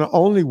it's not going to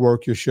only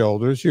work your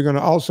shoulders. You're going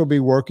to also be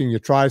working your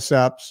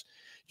triceps.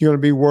 You're going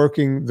to be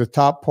working the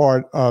top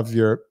part of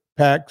your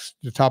pecs,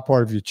 the top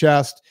part of your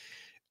chest.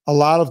 A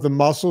lot of the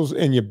muscles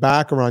in your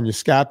back around your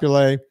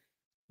scapulae,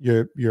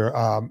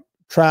 your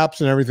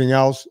traps and everything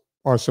else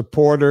are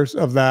supporters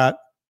of that.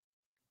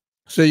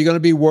 So you're going to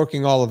be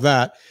working all of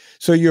that.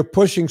 So you're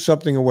pushing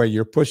something away.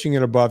 You're pushing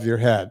it above your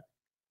head.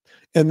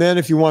 And then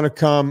if you want to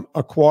come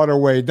a quarter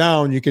way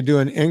down, you could do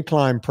an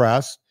incline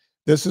press.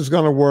 This is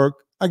going to work,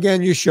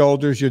 again, your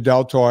shoulders, your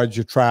deltoids,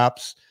 your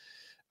traps.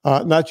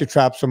 Not your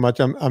traps so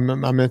much. I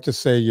meant to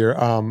say your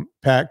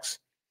pecs.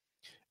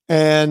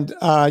 And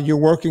you're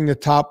working the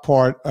top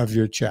part of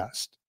your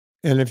chest.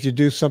 And if you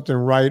do something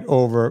right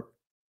over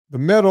the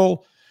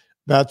middle,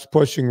 that's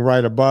pushing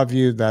right above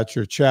you. That's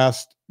your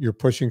chest. You're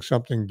pushing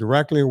something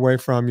directly away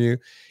from you.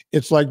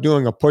 It's like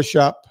doing a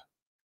push-up.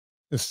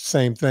 It's the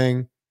same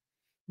thing.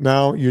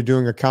 Now you're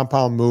doing a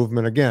compound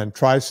movement again.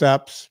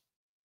 Triceps,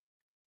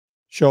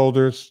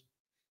 shoulders,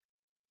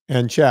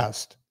 and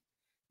chest.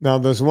 Now,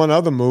 there's one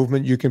other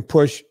movement. You can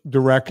push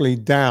directly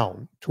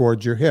down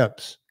towards your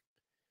hips.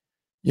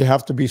 You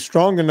have to be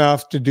strong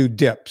enough to do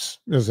dips.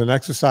 There's an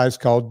exercise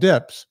called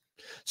dips.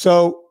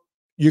 So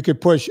you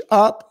could push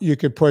up, you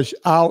could push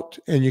out,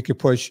 and you could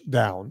push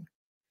down.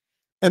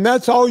 And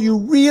that's all you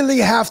really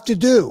have to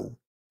do,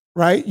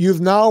 right?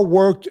 You've now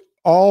worked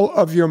all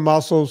of your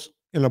muscles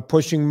in a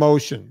pushing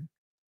motion,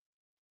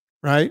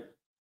 right?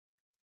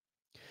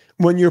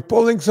 When you're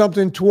pulling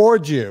something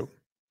towards you,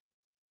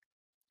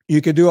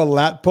 you could do a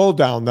lat pull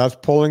down. That's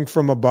pulling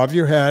from above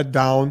your head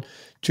down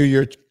to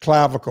your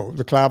clavicle.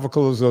 The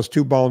clavicle is those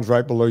two bones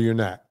right below your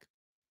neck.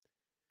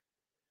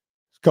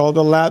 It's called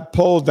a lat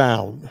pull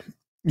down.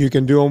 You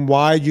can do them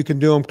wide, you can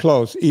do them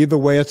close. Either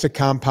way, it's a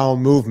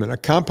compound movement. A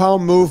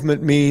compound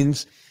movement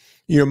means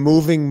you're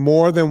moving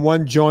more than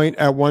one joint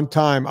at one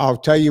time. I'll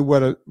tell you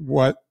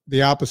what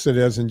the opposite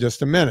is in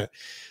just a minute.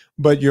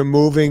 But you're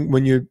moving,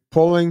 when you're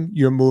pulling,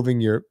 you're moving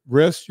your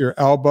wrist, your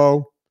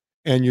elbow,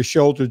 and your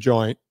shoulder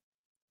joint,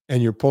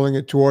 and you're pulling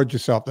it towards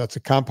yourself. That's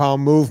a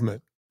compound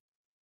movement,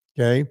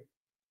 okay?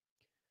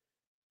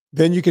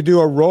 Then you could do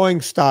a rowing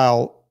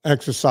style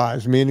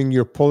exercise, meaning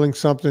you're pulling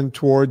something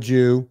towards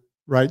you,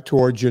 right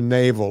towards your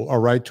navel or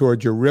right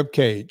towards your rib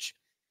cage.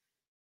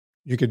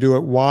 You could do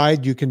it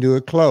wide, you can do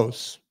it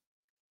close,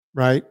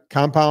 right?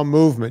 Compound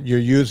movement, you're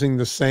using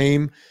the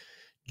same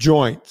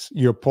joints.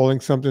 You're pulling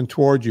something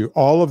towards you.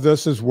 All of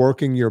this is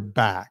working your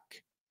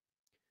back.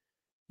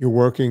 You're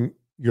working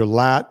your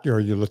lat or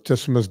your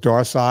latissimus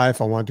dorsi,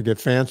 if I want to get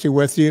fancy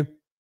with you.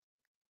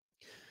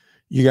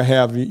 You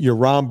have your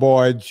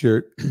rhomboids,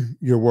 you're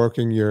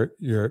working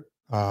your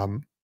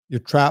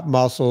trap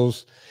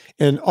muscles,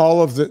 and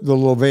all of the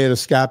levator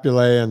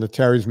scapulae and the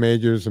teres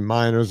majors and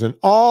minors and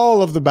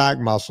all of the back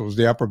muscles,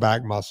 the upper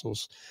back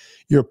muscles.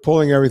 You're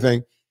pulling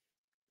everything.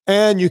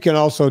 And you can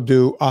also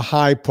do a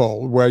high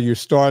pull where you're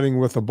starting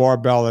with a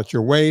barbell at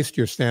your waist,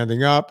 you're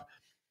standing up,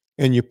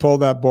 and you pull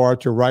that bar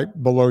to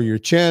right below your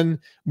chin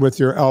with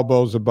your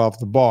elbows above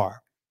the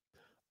bar.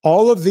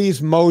 All of these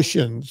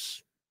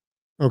motions,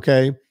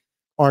 okay,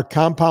 are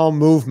compound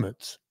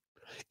movements.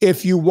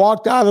 If you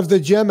walked out of the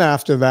gym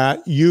after that,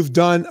 you've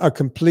done a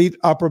complete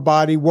upper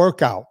body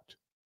workout,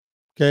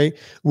 okay?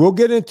 We'll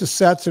get into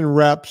sets and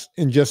reps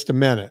in just a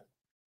minute.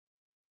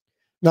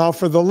 Now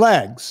for the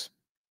legs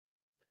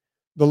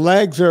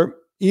are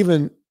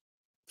even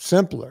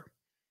simpler,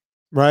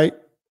 right?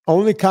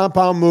 Only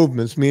compound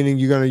movements, meaning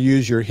you're going to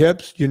use your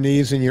hips, your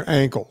knees, and your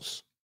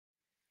ankles.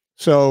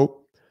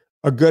 So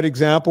a good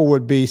example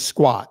would be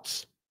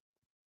squats.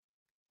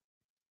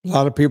 A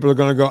lot of people are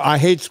going to go, I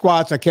hate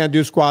squats. I can't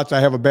do squats.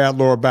 I have a bad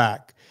lower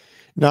back.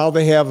 Now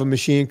they have a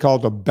machine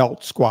called a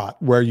belt squat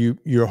where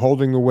you're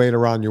holding the weight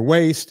around your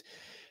waist.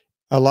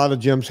 A lot of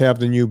gyms have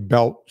the new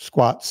belt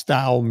squat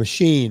style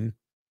machine.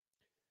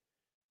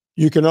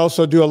 You can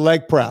also do a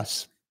leg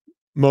press.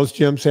 Most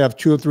gyms have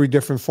 2 or 3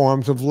 different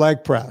forms of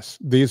leg press.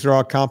 These are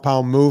all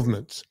compound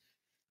movements.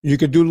 You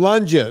could do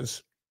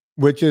lunges,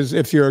 which is,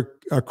 if you're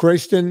a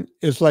Christian,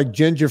 it's like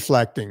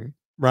genuflecting,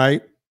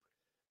 right?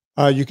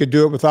 You could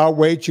do it without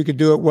weights. You could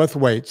do it with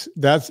weights.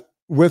 That's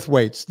with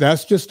weights.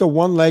 That's just a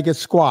one-legged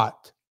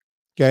squat,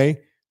 okay?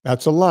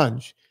 That's a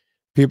lunge.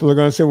 People are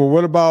going to say, well,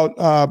 what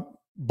about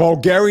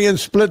Bulgarian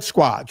split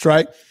squats,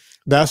 right?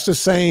 That's the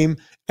same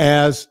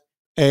as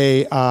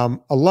a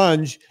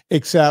lunge,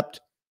 except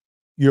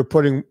you're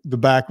putting the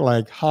back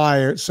leg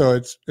higher, so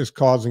it's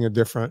causing a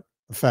different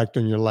effect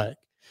on your leg.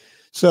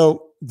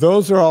 So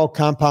those are all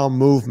compound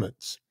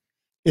movements.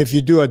 If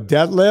you do a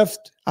deadlift,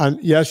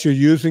 yes, you're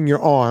using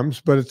your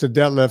arms, but it's a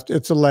deadlift.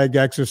 It's a leg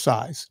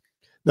exercise.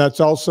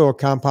 That's also a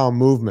compound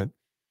movement.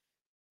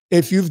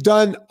 If you've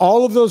done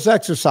all of those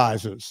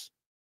exercises,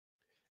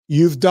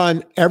 you've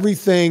done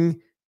everything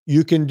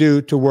you can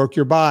do to work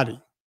your body.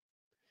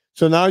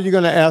 So now you're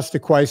going to ask the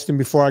question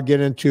before I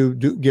get into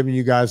giving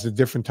you guys the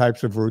different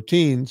types of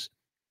routines.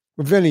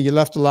 Well, Vinnie, you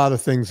left a lot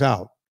of things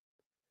out.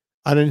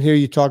 I didn't hear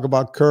you talk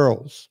about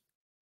curls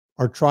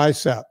or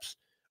triceps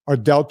or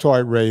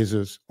deltoid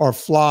raises or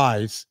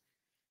flies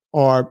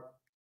or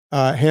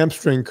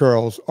hamstring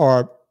curls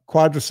or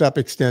quadricep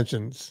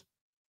extensions.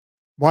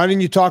 Why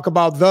didn't you talk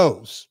about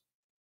those?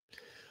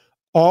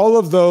 All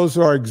of those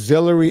are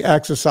auxiliary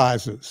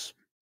exercises,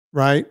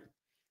 right?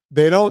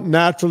 They don't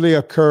naturally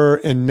occur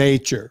in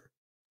nature.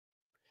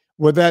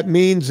 What that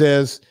means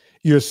is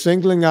you're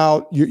singling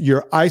out,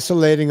 you're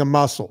isolating a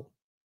muscle.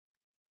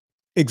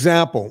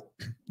 Example,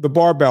 the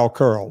barbell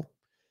curl.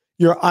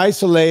 You're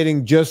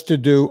isolating just to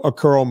do a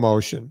curl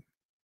motion,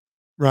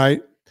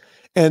 right?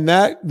 And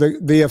that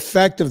the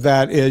effect of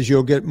that is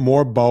you'll get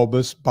more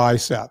bulbous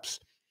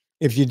biceps.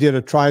 If you did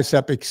a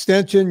tricep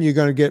extension, you're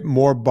going to get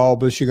more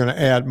bulbous. You're going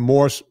to add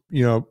more,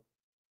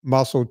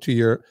 muscle to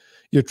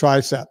your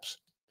triceps.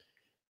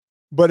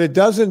 But it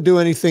doesn't do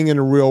anything in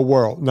the real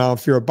world. Now,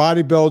 if you're a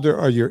bodybuilder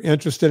or you're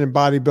interested in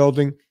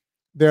bodybuilding,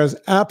 there's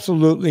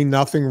absolutely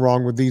nothing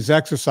wrong with these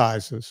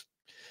exercises.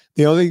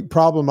 The only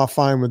problem I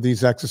find with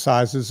these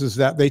exercises is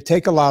that they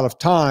take a lot of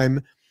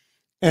time,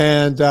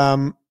 and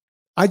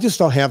I just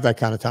don't have that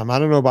kind of time. I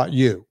don't know about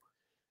you.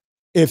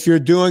 If you're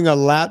doing a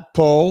lat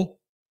pull,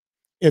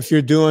 if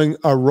you're doing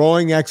a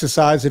rowing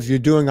exercise, if you're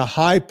doing a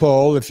high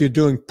pull, if you're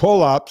doing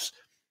pull-ups,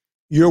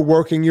 you're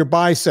working your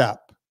bicep.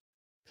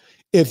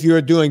 If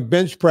you're doing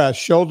bench press,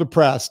 shoulder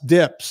press,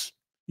 dips,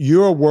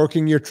 you're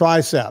working your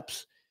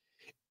triceps.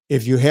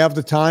 If you have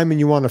the time and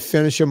you want to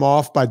finish them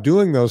off by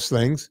doing those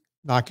things,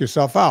 knock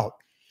yourself out.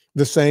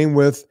 The same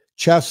with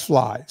chest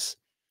flies.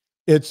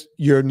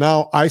 You're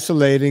now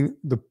isolating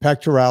the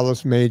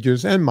pectoralis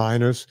majors and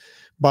minors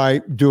by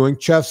doing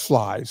chest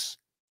flies,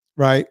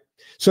 right?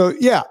 So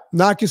yeah,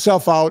 knock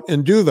yourself out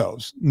and do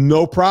those.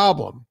 No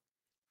problem.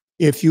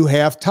 If you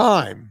have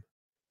time.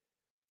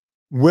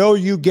 Will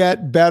you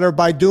get better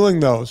by doing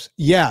those?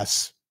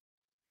 Yes.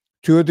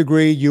 To a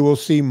degree, you will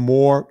see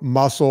more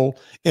muscle.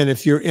 And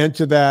if you're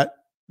into that,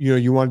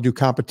 you want to do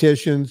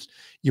competitions,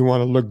 you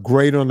want to look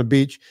great on the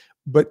beach.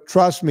 But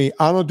trust me,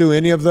 I don't do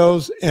any of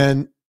those.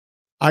 And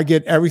I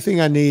get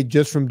everything I need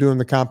just from doing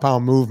the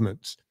compound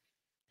movements.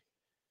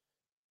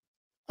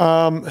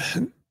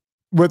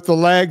 With the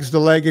legs, the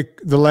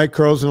leg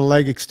curls and the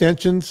leg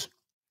extensions,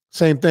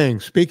 same thing.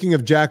 Speaking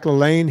of Jack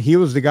LaLane, he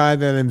was the guy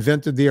that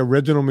invented the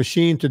original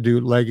machine to do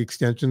leg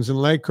extensions and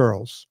leg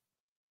curls.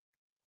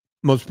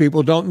 Most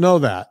people don't know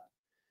that.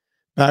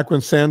 Back when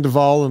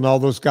Sandoval and all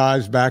those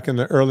guys back in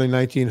the early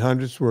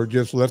 1900s were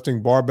just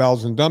lifting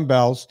barbells and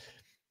dumbbells,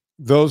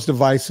 those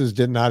devices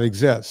did not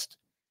exist.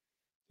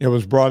 It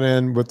was brought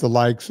in with the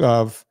likes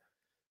of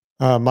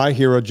my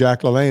hero,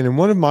 Jack LaLane, and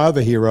one of my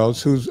other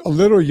heroes, who's a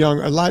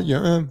lot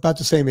young, about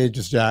the same age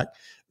as Jack,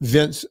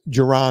 Vince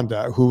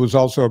Gironda, who was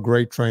also a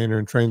great trainer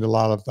and trained a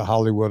lot of the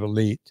Hollywood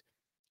elite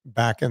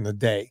back in the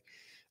day.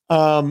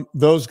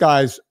 Those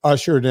guys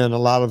ushered in a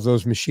lot of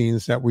those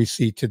machines that we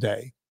see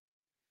today.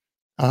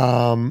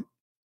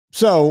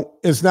 So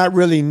it's not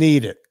really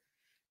needed.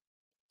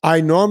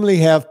 I normally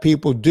have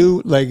people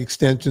do leg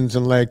extensions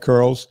and leg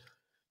curls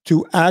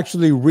to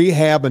actually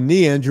rehab a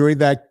knee injury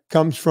that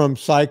comes from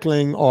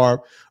cycling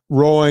or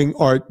rowing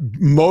or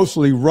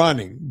mostly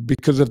running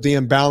because of the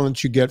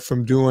imbalance you get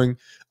from doing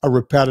a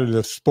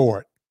repetitive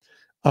sport.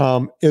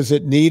 Is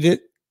it needed?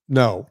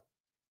 No.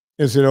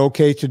 Is it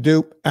okay to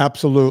do?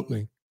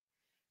 Absolutely.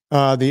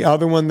 The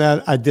other one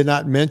that I did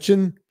not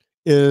mention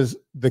is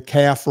the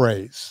calf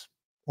raise,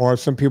 or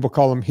some people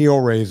call them heel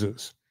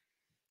raises.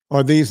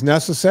 Are these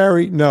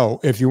necessary? No.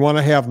 If you want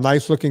to have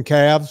nice looking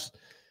calves,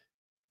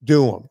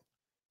 do them.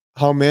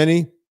 How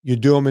many? You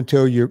do them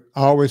until I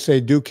always say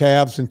do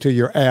calves until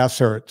your ass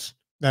hurts.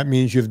 That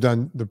means you've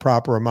done the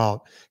proper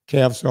amount.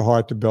 Calves are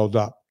hard to build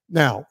up.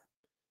 Now,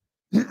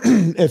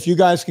 if you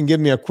guys can give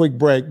me a quick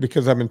break,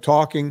 because I've been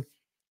talking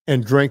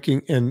and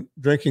drinking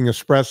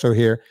espresso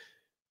here.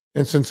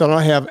 And since I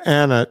don't have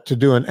Anna to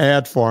do an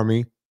ad for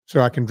me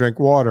so I can drink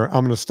water,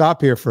 I'm going to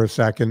stop here for a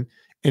second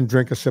and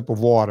drink a sip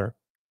of water.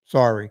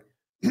 Sorry.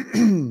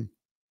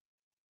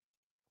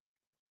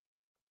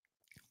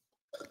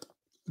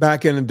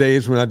 Back in the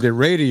days when I did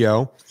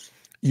radio,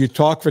 you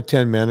talk for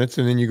 10 minutes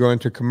and then you go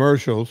into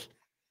commercials.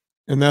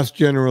 And that's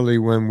generally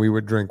when we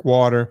would drink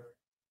water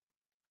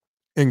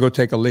and go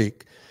take a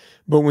leak.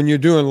 But when you're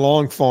doing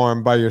long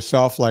form by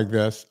yourself like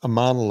this, a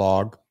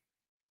monologue,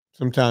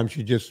 sometimes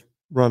you just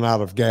run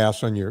out of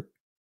gas on your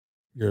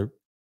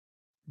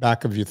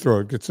back of your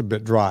throat. It gets a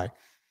bit dry.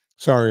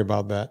 Sorry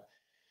about that.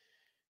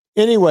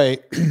 Anyway,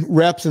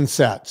 reps and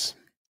sets.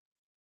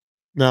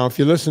 Now, if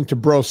you listen to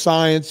Bro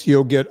Science,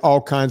 you'll get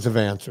all kinds of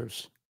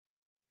answers.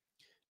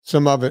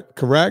 Some of it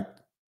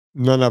correct,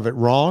 none of it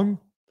wrong.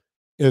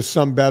 Is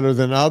some better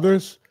than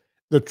others?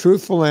 The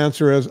truthful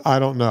answer is, I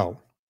don't know.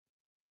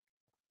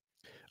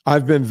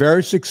 I've been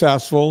very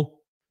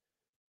successful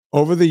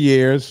over the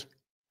years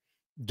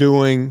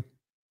doing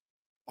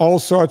all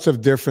sorts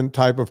of different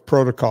type of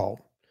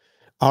protocol.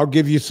 I'll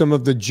give you some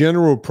of the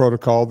general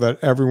protocol that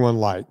everyone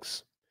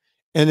likes.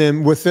 And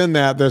then within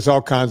that, there's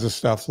all kinds of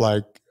stuff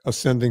like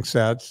ascending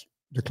sets,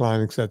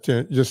 declining sets,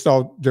 just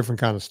all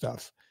different kind of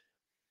stuff.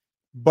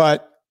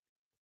 But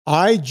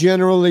I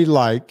generally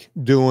like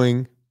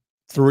doing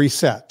 3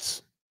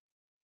 sets.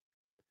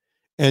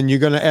 And you're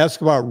going to ask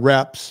about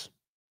reps.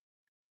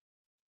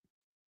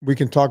 We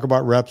can talk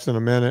about reps in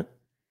a minute.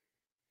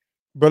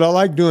 But I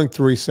like doing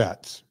 3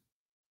 sets.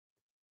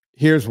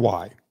 Here's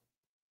why.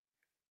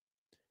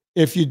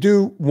 If you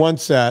do 1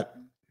 set,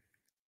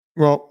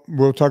 well,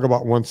 we'll talk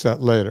about 1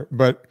 set later,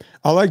 but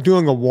I like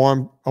doing a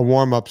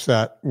warm-up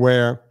set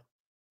where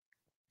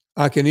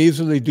I can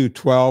easily do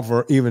 12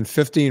 or even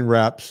 15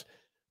 reps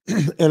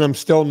and I'm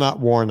still not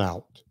worn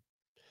out.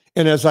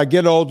 And as I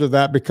get older,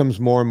 that becomes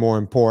more and more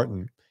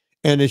important.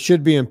 And it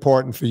should be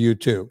important for you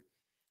too.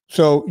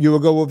 So you will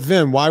go, well,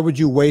 Vin, why would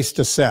you waste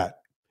a set?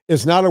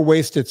 It's not a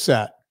wasted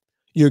set.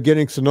 You're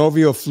getting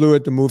synovial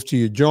fluid to move to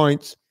your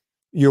joints.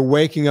 You're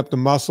waking up the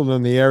muscle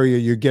in the area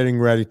you're getting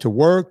ready to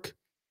work.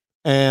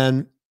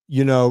 And,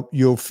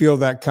 you'll feel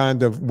that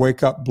kind of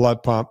wake up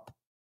blood pump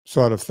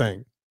sort of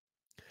thing.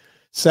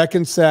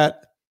 Second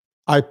set,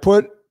 I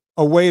put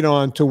a weight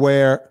on to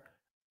where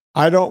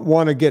I don't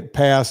want to get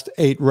past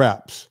 8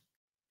 reps.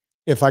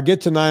 If I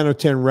get to 9 or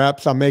 10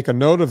 reps, I make a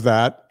note of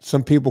that.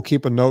 Some people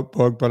keep a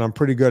notebook, but I'm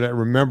pretty good at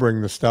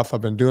remembering the stuff.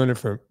 I've been doing it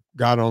for,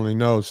 God only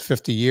knows,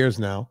 50 years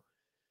now.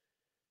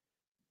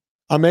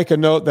 I make a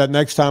note that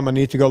next time I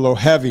need to go a little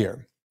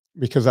heavier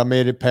because I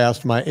made it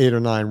past my 8 or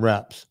 9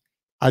 reps.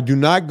 I do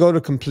not go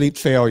to complete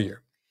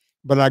failure,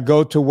 but I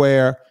go to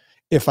where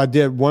if I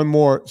did one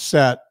more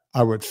set,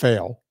 I would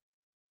fail.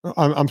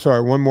 I'm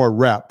sorry, one more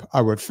rep,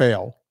 I would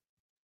fail.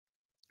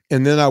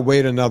 And then I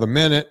wait another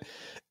minute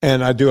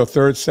and I do a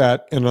third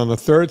set. And on the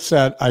third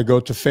set, I go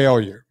to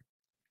failure.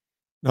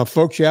 Now,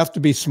 folks, you have to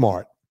be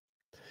smart.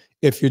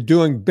 If you're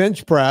doing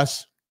bench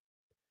press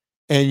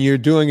and you're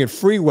doing it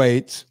free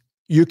weights,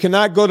 you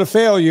cannot go to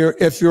failure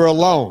if you're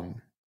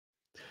alone.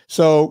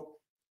 So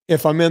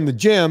if I'm in the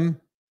gym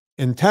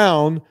in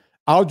town,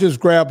 I'll just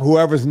grab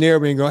whoever's near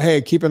me and go,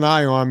 hey, keep an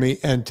eye on me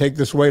and take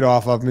this weight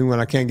off of me when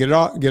I can't get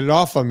it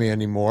off of me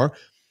anymore.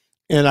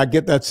 And I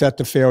get that set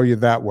to failure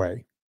that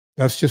way.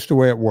 That's just the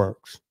way it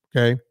works,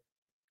 okay?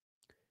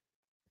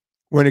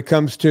 When it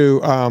comes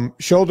to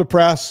shoulder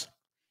press,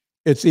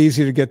 it's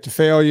easy to get to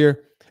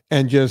failure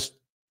and just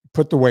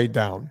put the weight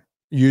down.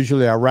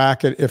 Usually I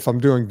rack it. If I'm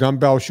doing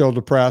dumbbell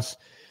shoulder press,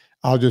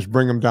 I'll just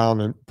bring them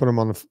down and put them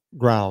on the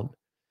ground.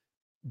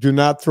 Do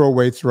not throw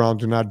weights around.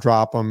 Do not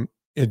drop them.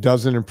 It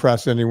doesn't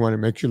impress anyone. It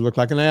makes you look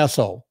like an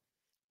asshole.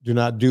 Do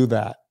not do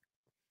that.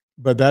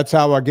 But that's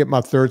how I get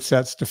my third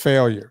sets to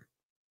failure.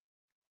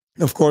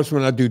 Of course,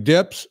 when I do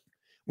dips,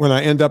 when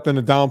I end up in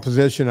a down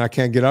position, I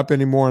can't get up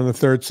anymore in the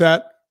third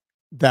set,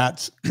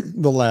 that's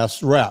the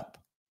last rep.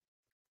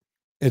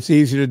 It's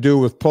easy to do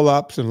with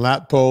pull-ups and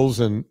lat pulls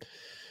and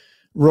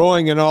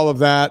rowing and all of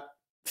that.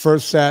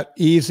 First set,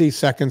 easy.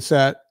 Second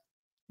set,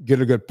 get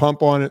a good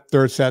pump on it.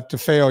 Third set to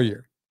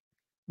failure.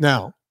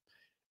 Now,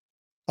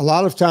 a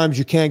lot of times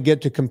you can't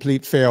get to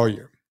complete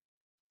failure.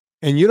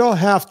 And you don't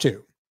have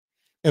to,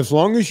 as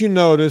long as you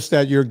notice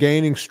that you're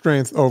gaining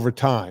strength over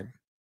time,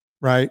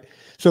 right?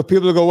 So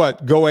people go,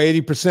 what? Go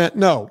 80%?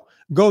 No,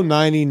 go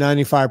 90,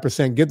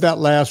 95%. Get that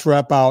last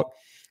rep out.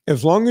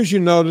 As long as you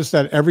notice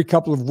that every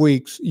couple of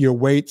weeks your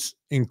weights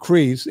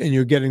increase and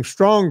you're getting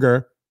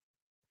stronger,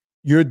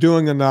 you're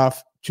doing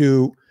enough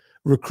to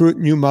recruit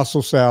new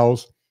muscle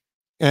cells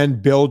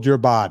and build your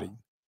body,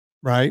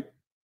 right?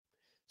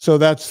 So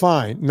that's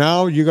fine.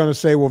 Now you're going to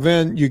say, well,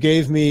 Vin, you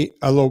gave me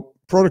a little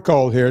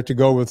protocol here to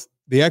go with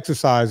the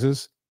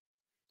exercises.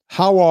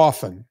 How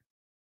often?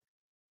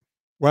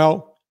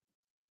 Well,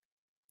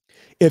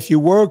 if you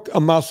work a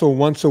muscle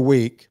once a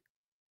week,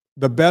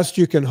 the best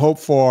you can hope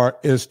for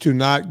is to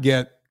not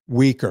get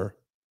weaker.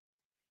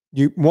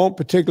 You won't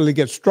particularly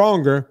get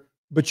stronger,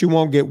 but you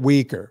won't get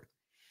weaker.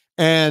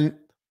 And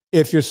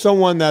if you're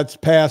someone that's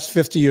past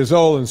 50 years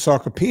old and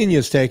sarcopenia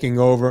is taking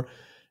over,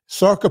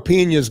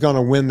 sarcopenia is going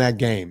to win that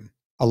game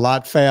a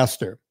lot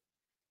faster.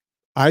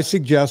 I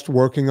suggest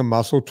working a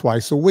muscle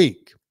twice a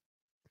week.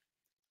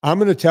 I'm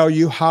going to tell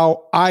you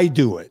how I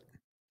do it,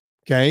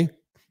 okay?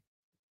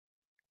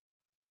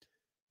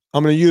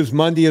 I'm going to use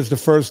Monday as the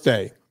first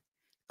day.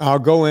 I'll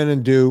go in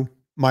and do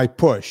my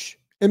push.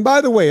 And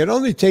by the way, it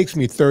only takes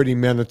me 30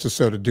 minutes or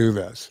so to do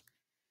this.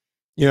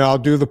 You know, I'll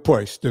do the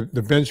push, the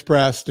bench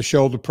press, the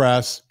shoulder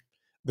press,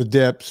 the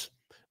dips,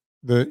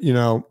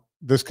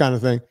 this kind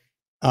of thing.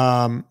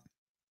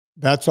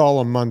 That's all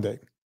on Monday.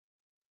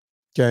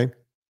 Okay.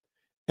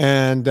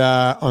 And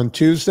on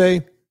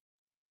Tuesday,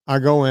 I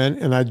go in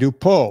and I do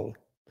pull.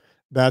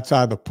 That's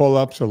either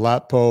pull-ups or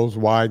lat pulls,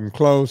 wide and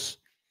close.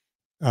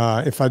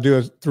 If I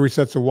do 3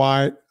 sets of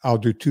wide, I'll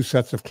do 2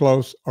 sets of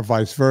close or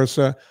vice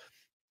versa.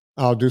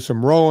 I'll do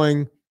some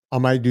rowing. I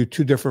might do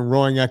 2 different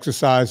rowing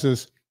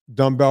exercises,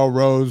 dumbbell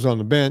rows on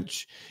the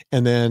bench,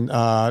 and then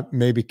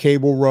maybe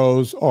cable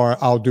rows, or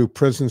I'll do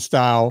prison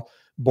style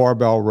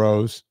barbell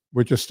rows,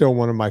 which are still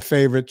one of my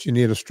favorites. You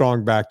need a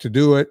strong back to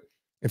do it.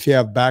 If you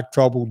have back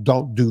trouble,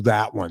 don't do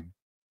that one.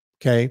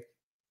 Okay.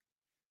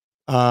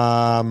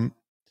 On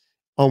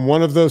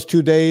one of those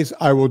 2 days,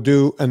 I will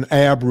do an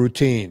ab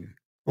routine.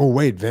 Oh,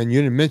 wait, Vin,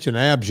 you didn't mention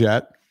abs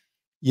yet.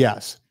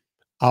 Yes,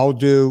 I'll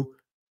do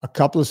a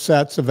couple of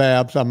sets of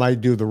abs. I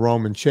might do the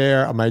Roman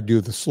chair. I might do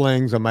the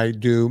slings. I might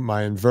do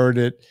my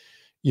inverted.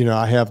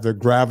 I have the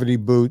gravity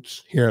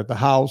boots here at the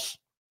house.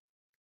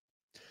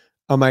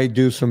 I might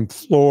do some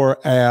floor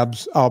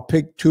abs. I'll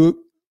pick 2.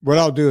 What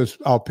I'll do is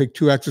I'll pick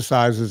 2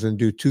 exercises and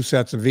do 2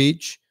 sets of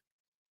each.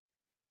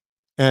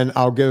 And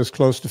I'll get as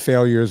close to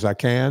failure as I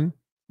can.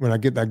 When I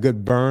get that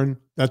good burn,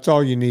 that's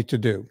all you need to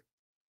do.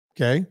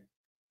 Okay?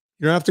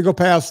 You don't have to go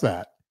past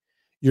that.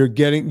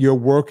 You're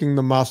working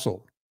the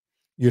muscle.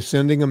 You're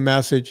sending a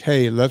message,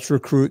 hey, let's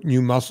recruit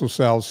new muscle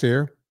cells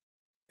here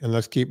and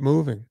let's keep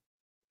moving,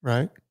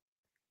 right?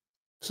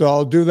 So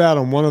I'll do that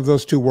on one of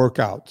those 2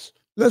 workouts.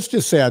 Let's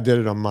just say I did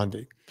it on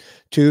Monday.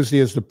 Tuesday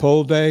is the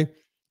pull day.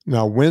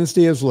 Now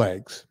Wednesday is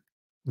legs.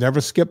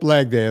 Never skip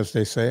leg day, as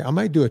they say. I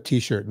might do a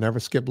t-shirt, never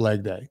skip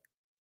leg day.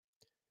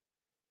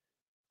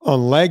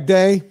 On leg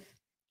day,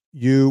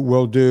 you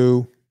will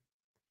do,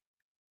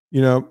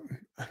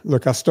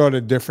 look, I start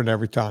it different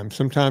every time.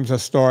 Sometimes I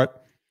start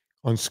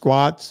on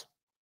squats,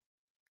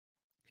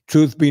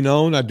 truth be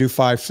known, I do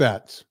 5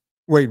 sets.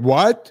 Wait,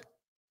 what?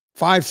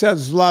 5 sets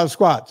is a lot of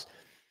squats.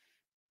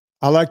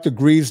 I like to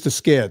grease the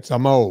skids.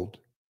 I'm old,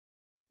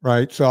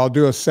 right? So I'll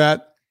do a set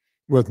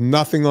with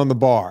nothing on the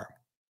bar.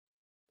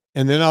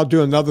 And then I'll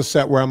do another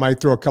set where I might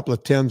throw a couple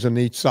of tens on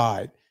each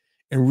side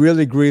and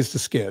really grease the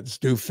skids.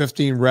 Do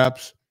 15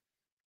 reps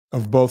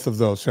of both of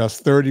those. So that's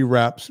 30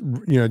 reps,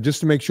 just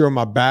to make sure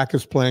my back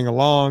is playing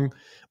along,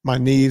 my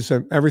knees,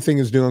 everything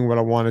is doing what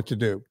I want it to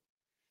do.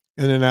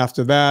 And then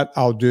after that,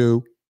 I'll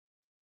do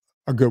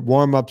a good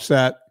warm-up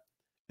set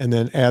and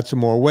then add some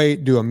more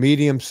weight, do a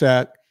medium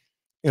set.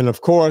 And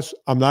of course,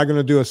 I'm not going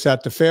to do a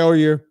set to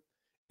failure.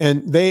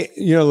 And they,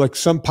 like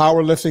some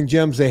powerlifting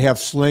gyms, they have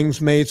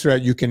slings made so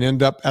that you can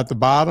end up at the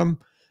bottom.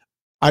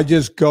 I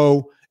don't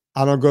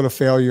go to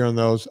failure on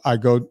those. I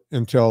go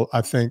until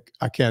I think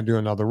I can't do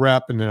another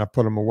rep, and then I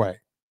put them away.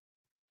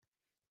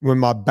 When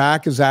my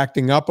back is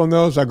acting up on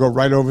those, I go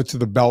right over to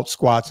the belt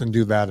squats and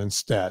do that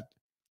instead.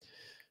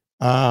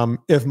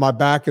 If my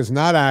back is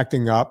not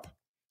acting up,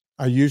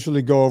 I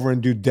usually go over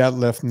and do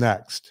deadlift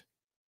next.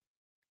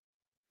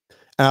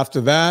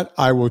 After that,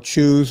 I will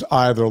choose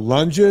either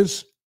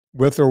lunges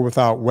with or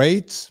without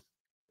weights.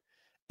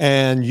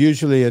 And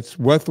usually it's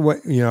with,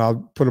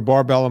 I'll put a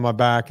barbell on my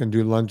back and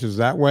do lunges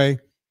that way.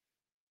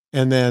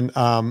 And then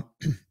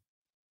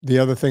the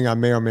other thing I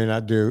may or may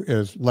not do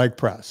is leg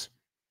press.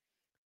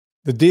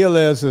 The deal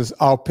is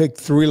I'll pick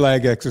 3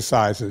 leg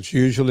exercises.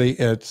 Usually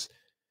it's,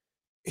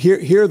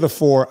 here are the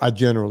 4 I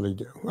generally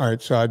do. All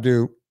right, so I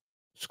do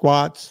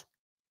squats,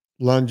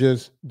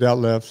 lunges,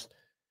 deadlifts,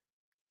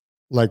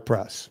 leg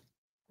press.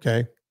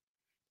 Okay.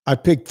 I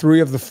pick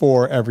 3 of the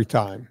 4 every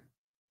time.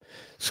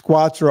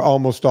 Squats are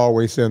almost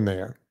always in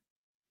there,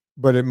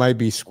 but it might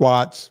be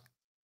squats,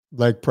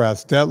 leg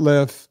press,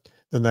 deadlift.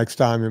 The next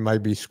time it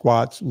might be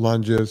squats,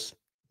 lunges,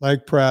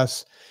 leg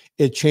press.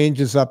 It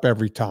changes up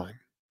every time.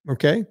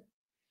 Okay.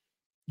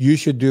 You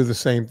should do the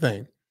same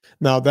thing.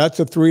 Now that's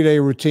a 3-day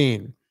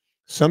routine.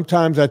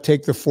 Sometimes I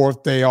take the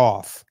 4th day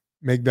off,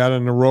 make that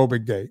an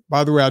aerobic day.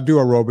 By the way, I do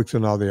aerobics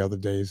on all the other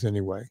days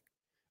anyway.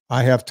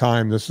 I have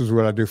time. This is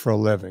what I do for a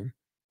living.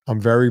 I'm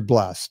very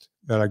blessed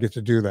that I get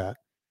to do that.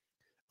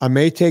 I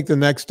may take the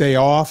next day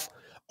off,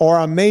 or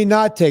I may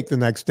not take the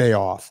next day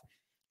off.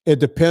 It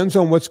depends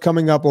on what's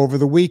coming up over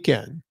the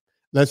weekend.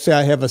 Let's say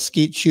I have a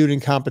skeet shooting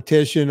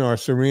competition, or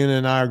Serena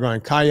and I are going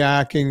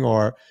kayaking,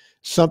 or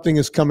something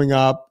is coming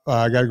up.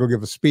 I got to go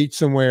give a speech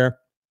somewhere.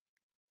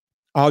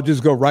 I'll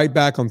just go right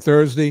back on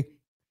Thursday,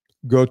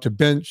 go to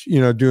bench,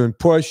 doing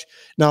push.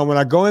 Now, when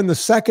I go in the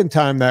second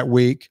time that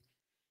week,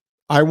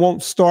 I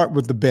won't start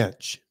with the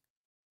bench.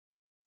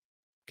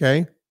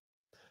 Okay.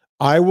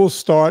 I will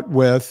start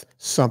with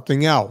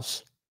something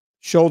else,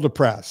 shoulder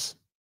press,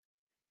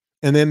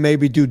 and then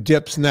maybe do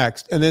dips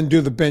next, and then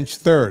do the bench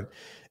third.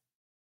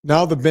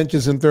 Now the bench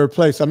is in 3rd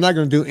place. I'm not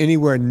going to do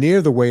anywhere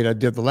near the weight I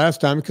did the last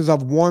time because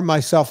I've worn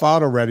myself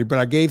out already, but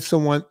I gave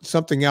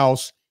something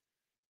else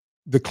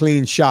the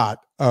clean shot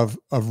of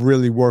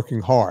really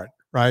working hard,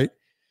 right?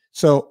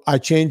 So I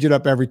change it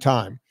up every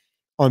time.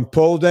 On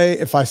pull day,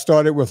 if I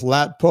started with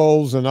lat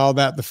pulls and all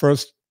that the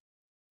first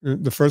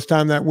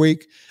time that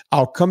week,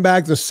 I'll come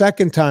back the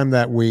second time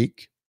that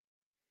week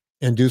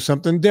and do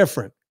something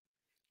different.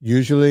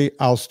 Usually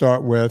I'll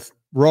start with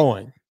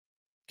rowing,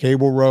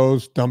 cable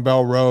rows,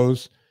 dumbbell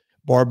rows,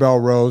 barbell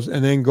rows,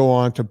 and then go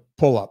on to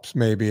pull-ups.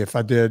 Maybe if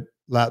I did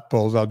lat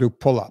pulls, I'll do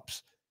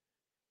pull-ups.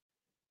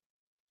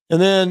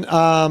 And then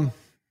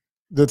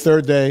the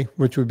 3rd day,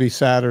 which would be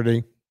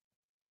Saturday,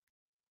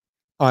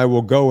 I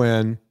will go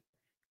in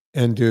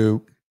and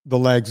do the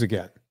legs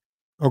again.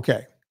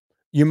 Okay.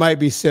 You might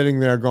be sitting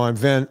there going,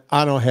 Vin,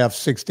 I don't have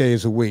 6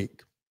 days a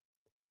week.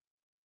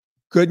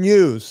 Good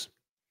news.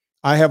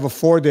 I have a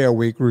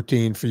 4-day-a-week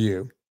routine for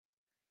you.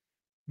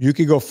 You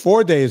could go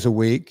 4 days a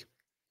week.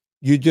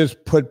 You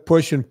just put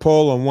push and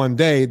pull on one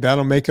day.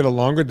 That'll make it a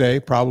longer day,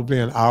 probably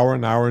an hour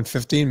and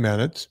 15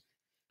 minutes.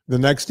 The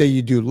next day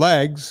you do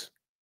legs.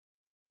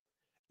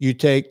 You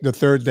take the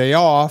 3rd day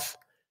off.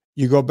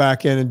 You go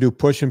back in and do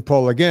push and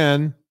pull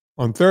again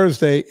on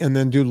Thursday, and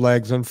then do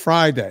legs on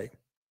Friday.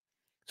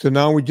 So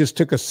now we just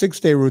took a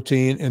 6-day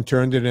routine and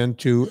turned it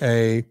into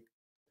a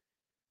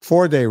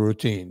 4-day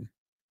routine.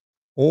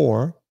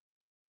 Or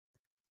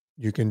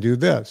you can do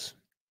this.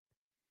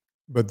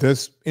 But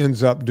this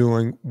ends up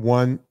doing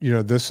one,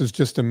 this is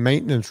just a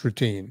maintenance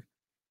routine.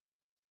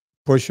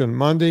 Push on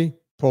Monday,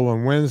 pull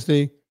on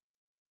Wednesday,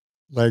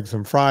 legs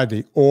on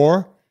Friday.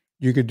 Or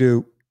you could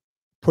do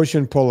push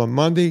and pull on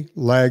Monday,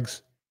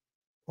 legs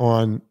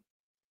on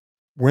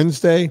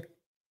Wednesday,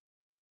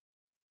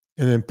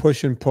 and then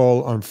push and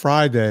pull on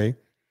Friday,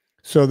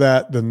 so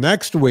that the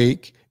next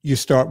week you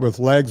start with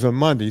legs on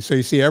Monday. So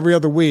you see, every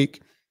other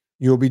week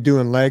you'll be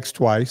doing legs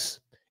twice,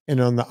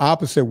 and on the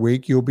opposite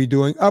week you'll be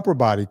doing upper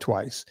body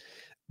twice.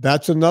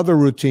 That's another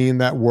routine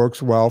that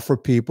works well for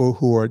people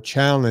who are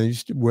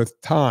challenged with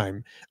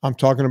time. I'm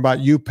talking about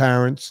you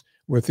parents,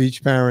 with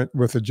each parent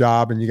with a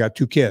job and you got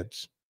 2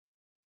 kids,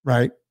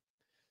 right?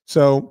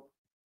 So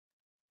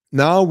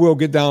now we'll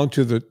get down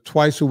to the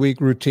twice a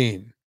week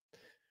routine.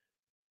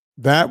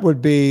 That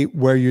would be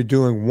where you're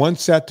doing one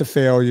set to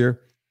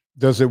failure.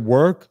 Does it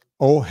work?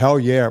 Oh, hell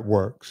yeah, it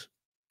works.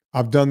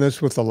 I've done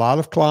this with a lot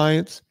of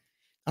clients.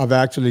 I've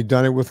actually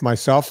done it with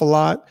myself a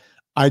lot.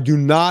 I do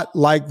not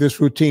like this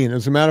routine.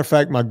 As a matter of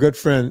fact, my good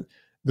friend,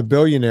 the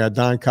billionaire,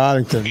 Don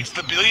Coddington. It's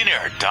the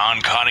billionaire,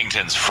 Don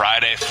Coddington's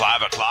Friday,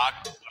 5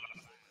 o'clock.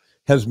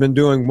 Has been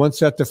doing one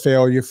set to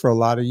failure for a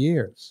lot of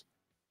years.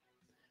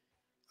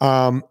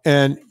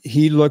 And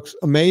he looks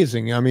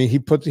amazing. I mean,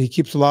 he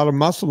keeps a lot of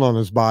muscle on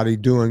his body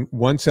doing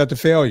one set to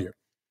failure.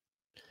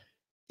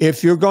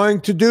 If you're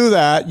going to do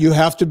that, you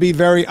have to be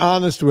very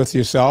honest with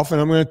yourself. And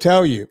I'm going to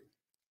tell you,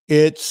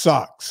 it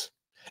sucks.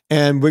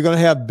 And we're going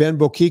to have Ben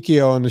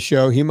Bocchicchio on the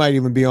show. He might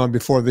even be on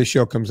before this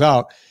show comes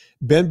out.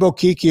 Ben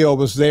Bocchicchio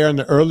was there in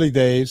the early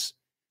days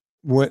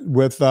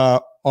with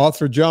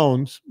Arthur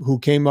Jones, who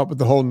came up with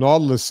the whole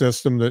Nautilus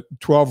system, the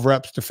 12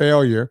 reps to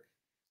failure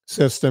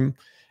system.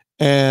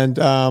 And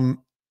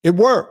it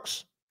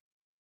works.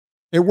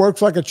 It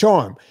works like a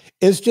charm.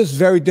 It's just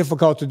very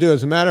difficult to do.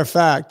 As a matter of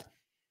fact,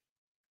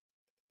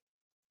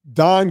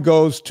 Don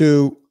goes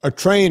to a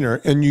trainer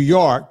in New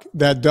York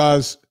that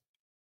does,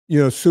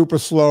 super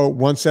slow,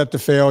 one set to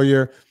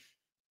failure,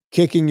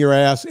 kicking your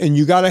ass. And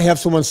you got to have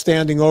someone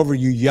standing over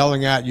you,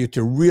 yelling at you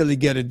to really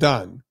get it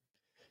done.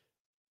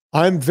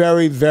 I'm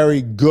very,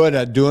 very good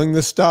at doing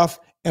this stuff.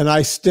 And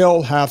I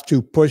still have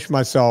to push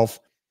myself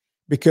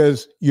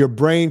because your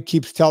brain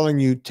keeps telling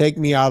you, take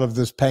me out of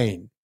this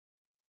pain.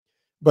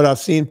 But I've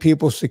seen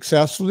people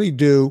successfully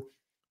do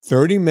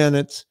 30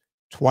 minutes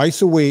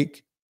twice a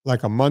week,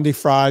 like a Monday,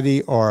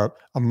 Friday, or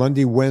a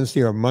Monday,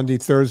 Wednesday, or Monday,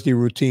 Thursday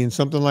routine,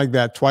 something like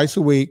that, twice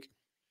a week,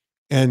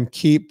 and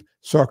keep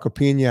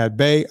sarcopenia at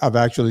bay. I've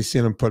actually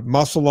seen them put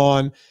muscle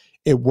on.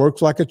 It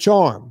works like a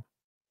charm,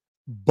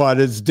 but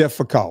it's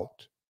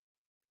difficult.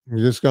 We're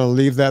just going to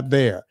leave that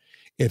there.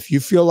 If you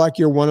feel like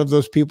you're one of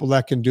those people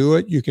that can do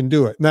it, you can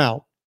do it.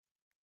 Now,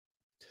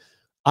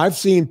 I've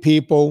seen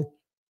people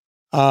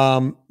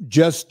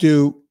just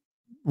do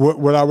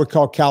what I would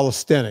call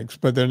calisthenics,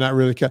 but they're not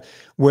really,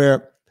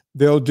 where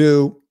they'll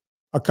do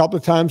a couple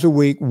of times a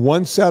week,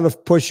 one set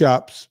of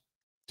push-ups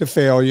to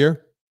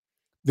failure.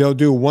 They'll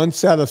do one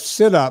set of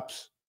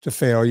sit-ups to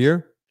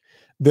failure.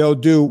 They'll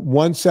do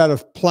one set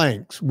of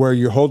planks where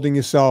you're holding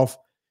yourself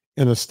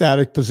in a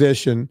static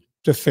position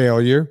to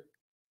failure.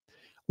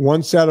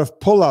 One set of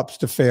pull-ups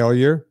to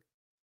failure.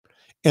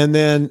 And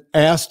then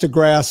ass to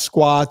grass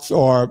squats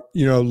or,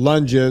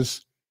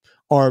 lunges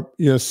or,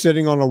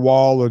 sitting on a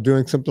wall or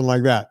doing something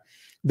like that.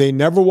 They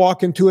never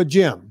walk into a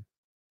gym.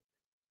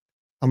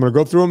 I'm going to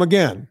go through them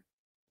again.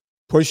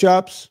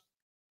 Push-ups,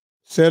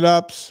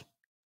 sit-ups,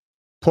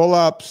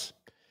 pull-ups,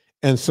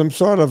 and some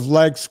sort of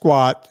leg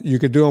squat. You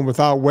could do them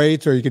without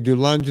weights, or you could do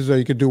lunges, or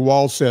you could do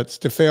wall sits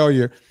to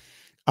failure.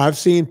 I've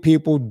seen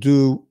people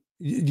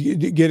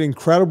get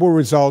incredible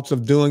results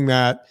of doing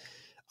that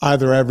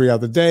either every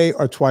other day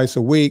or twice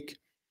a week.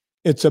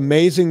 It's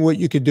amazing what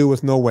you could do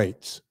with no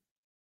weights.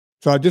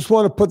 So I just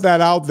want to put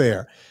that out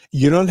there.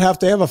 You don't have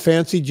to have a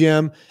fancy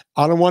gym.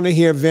 I don't want to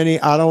hear,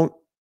 Vinnie, I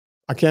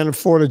can't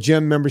afford a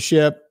gym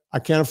membership. I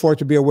can't afford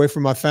to be away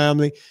from my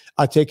family.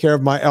 I take care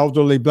of my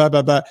elderly, blah,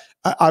 blah, blah.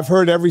 I've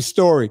heard every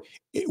story.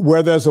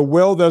 Where there's a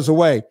will, there's a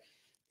way.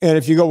 And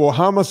if you go, well,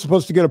 how am I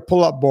supposed to get a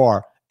pull-up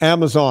bar?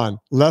 Amazon,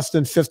 less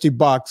than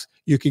 $50.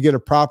 You could get a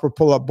proper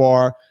pull-up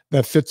bar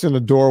that fits in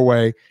a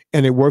doorway,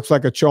 and it works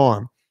like a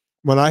charm.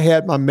 When I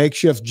had my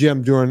makeshift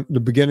gym during the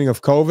beginning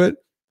of COVID,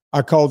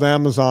 I called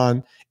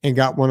Amazon and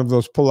got one of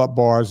those pull-up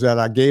bars that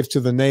I gave to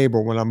the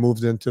neighbor when I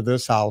moved into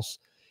this house.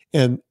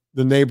 And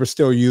the neighbor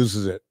still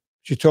uses it.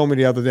 She told me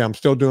the other day, I'm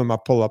still doing my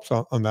pull-ups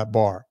on that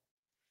bar.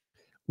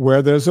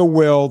 Where there's a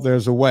will,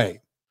 there's a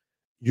way.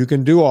 You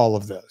can do all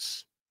of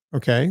this.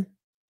 Okay?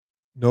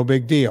 No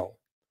big deal.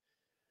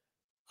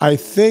 I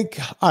think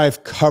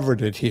I've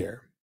covered it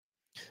here.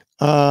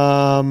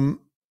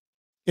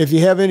 If you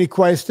have any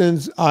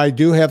questions, I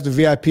do have the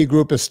VIP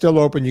group. It's still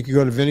open. You can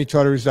go to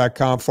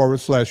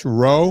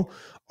VinnieTortorich.com/row,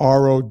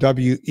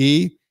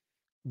 ROWE.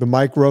 The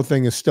micro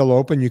thing is still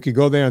open. You can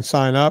go there and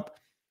sign up.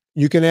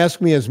 You can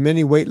ask me as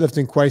many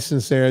weightlifting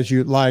questions there as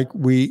you'd like.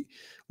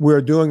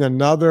 We're doing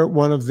another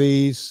one of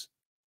these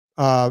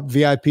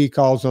VIP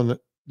calls on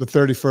the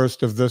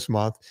 31st of this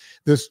month.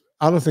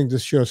 I don't think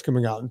this show is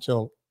coming out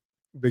until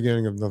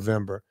beginning of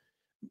November.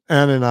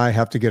 Anna and I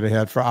have to get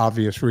ahead for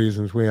obvious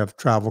reasons. We have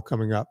travel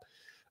coming up.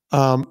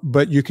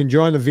 But you can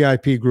join the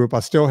VIP group.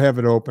 I still have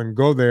it open.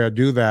 Go there,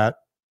 do that.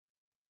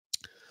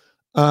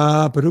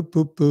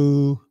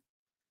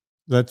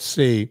 Let's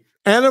see.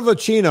 Anna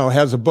Vocino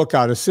has a book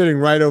out. It's sitting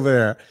right over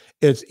there.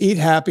 It's Eat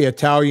Happy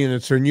Italian.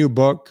 It's her new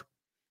book.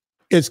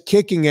 It's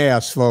kicking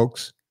ass,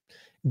 folks.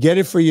 Get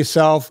it for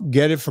yourself.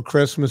 Get it for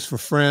Christmas, for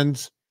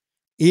friends.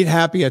 Eat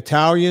Happy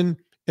Italian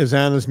is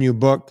Anna's new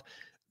book.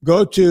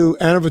 Go to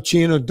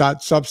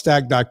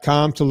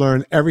annavocino.substack.com to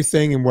learn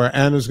everything and where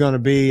Anna's going to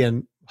be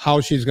and how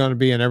she's going to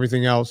be and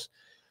everything else.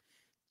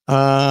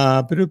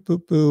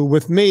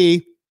 With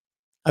me,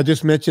 I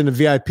just mentioned the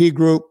VIP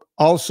group.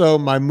 Also,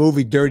 my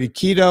movie Dirty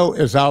Keto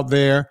is out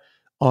there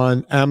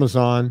on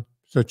Amazon.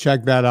 So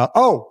check that out.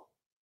 Oh,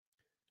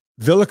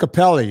 Villa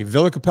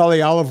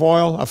Capelli olive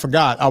oil. I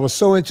forgot. I was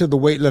so into the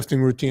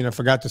weightlifting routine. I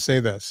forgot to say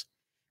this.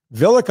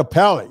 Villa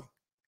Capelli,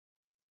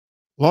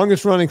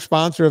 longest running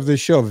sponsor of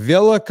this show.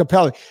 Villa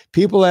Capelli.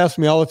 People ask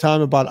me all the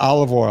time about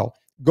olive oil.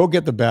 Go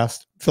get the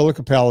best. Villa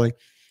Capelli.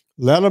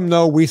 Let them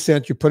know we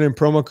sent you. Put in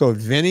promo code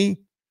Vinnie,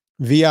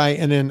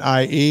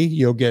 VINNIE.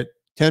 You'll get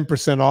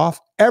 10%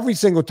 off every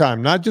single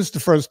time, not just the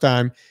first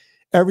time,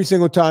 every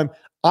single time.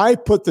 I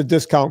put the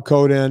discount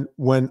code in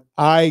when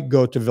I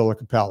go to Villa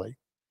Capelli.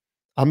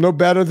 I'm no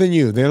better than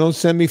you. They don't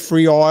send me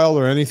free oil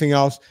or anything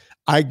else.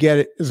 I get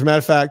it. As a matter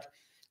of fact,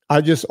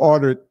 I just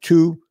ordered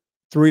 2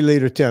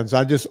 3-liter tins.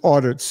 I just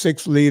ordered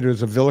 6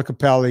 liters of Villa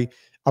Capelli.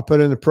 I put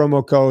in the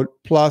promo code.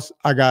 Plus,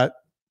 I got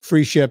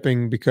free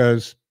shipping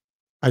because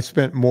I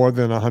spent more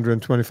than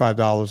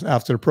 $125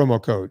 after the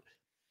promo code.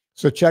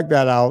 So check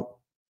that out.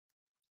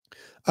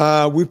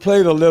 We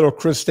played a little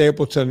Chris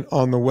Stapleton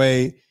on the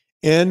way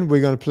in.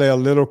 We're going to play a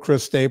little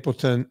Chris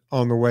Stapleton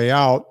on the way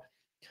out.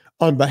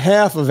 On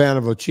behalf of Anna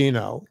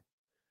Vocino,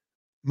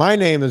 my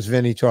name is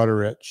Vinnie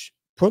Tortorich.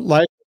 Put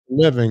life in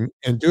living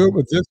and do it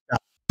with this guy.